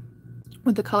marble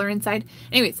with the color inside.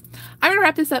 Anyways, I'm gonna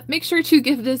wrap this up. Make sure to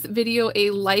give this video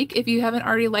a like if you haven't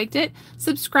already liked it.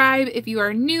 Subscribe if you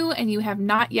are new and you have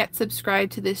not yet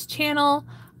subscribed to this channel.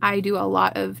 I do a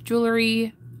lot of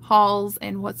jewelry hauls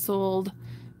and what sold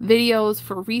videos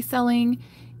for reselling.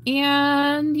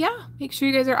 And yeah, make sure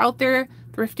you guys are out there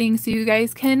thrifting so you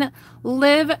guys can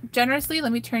live generously.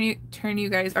 Let me turn you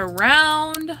guys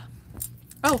around.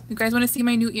 Oh, you guys want to see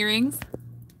my new earrings?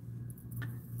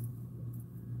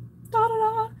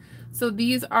 Da-da-da. So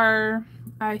these are,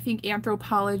 I think,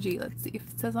 Anthropology. Let's see if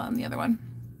it says on the other one.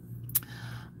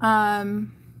 I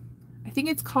think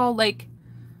it's called like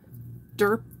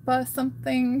Derpa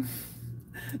something.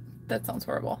 That sounds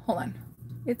horrible. Hold on.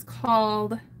 It's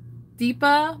called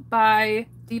Deepa by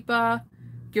Deepa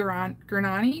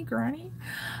Gurnani.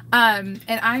 And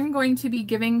I'm going to be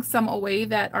giving some away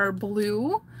that are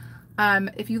blue.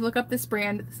 If you look up this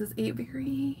brand, this is a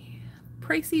very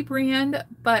pricey brand,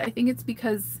 but I think it's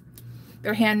because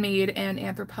they're handmade and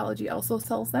Anthropology also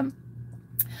sells them.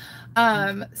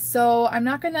 So I'm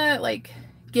not gonna like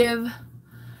give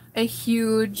a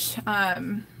huge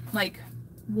like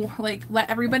let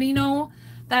everybody know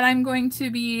that I'm going to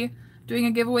be doing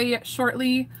a giveaway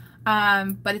shortly,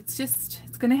 but it's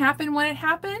gonna happen when it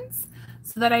happens,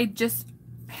 so that I just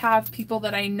have people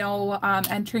that I know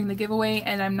entering the giveaway,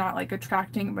 and I'm not like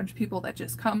attracting a bunch of people that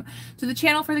just come to the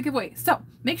channel for the giveaway. So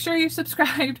make sure you're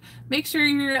subscribed, make sure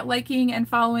you're liking and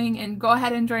following, and go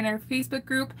ahead and join our Facebook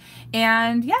group.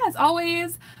 And yeah, as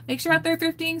always, make sure you're out there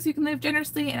thrifting so you can live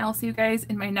generously, and I'll see you guys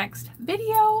in my next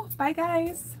video. Bye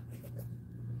guys.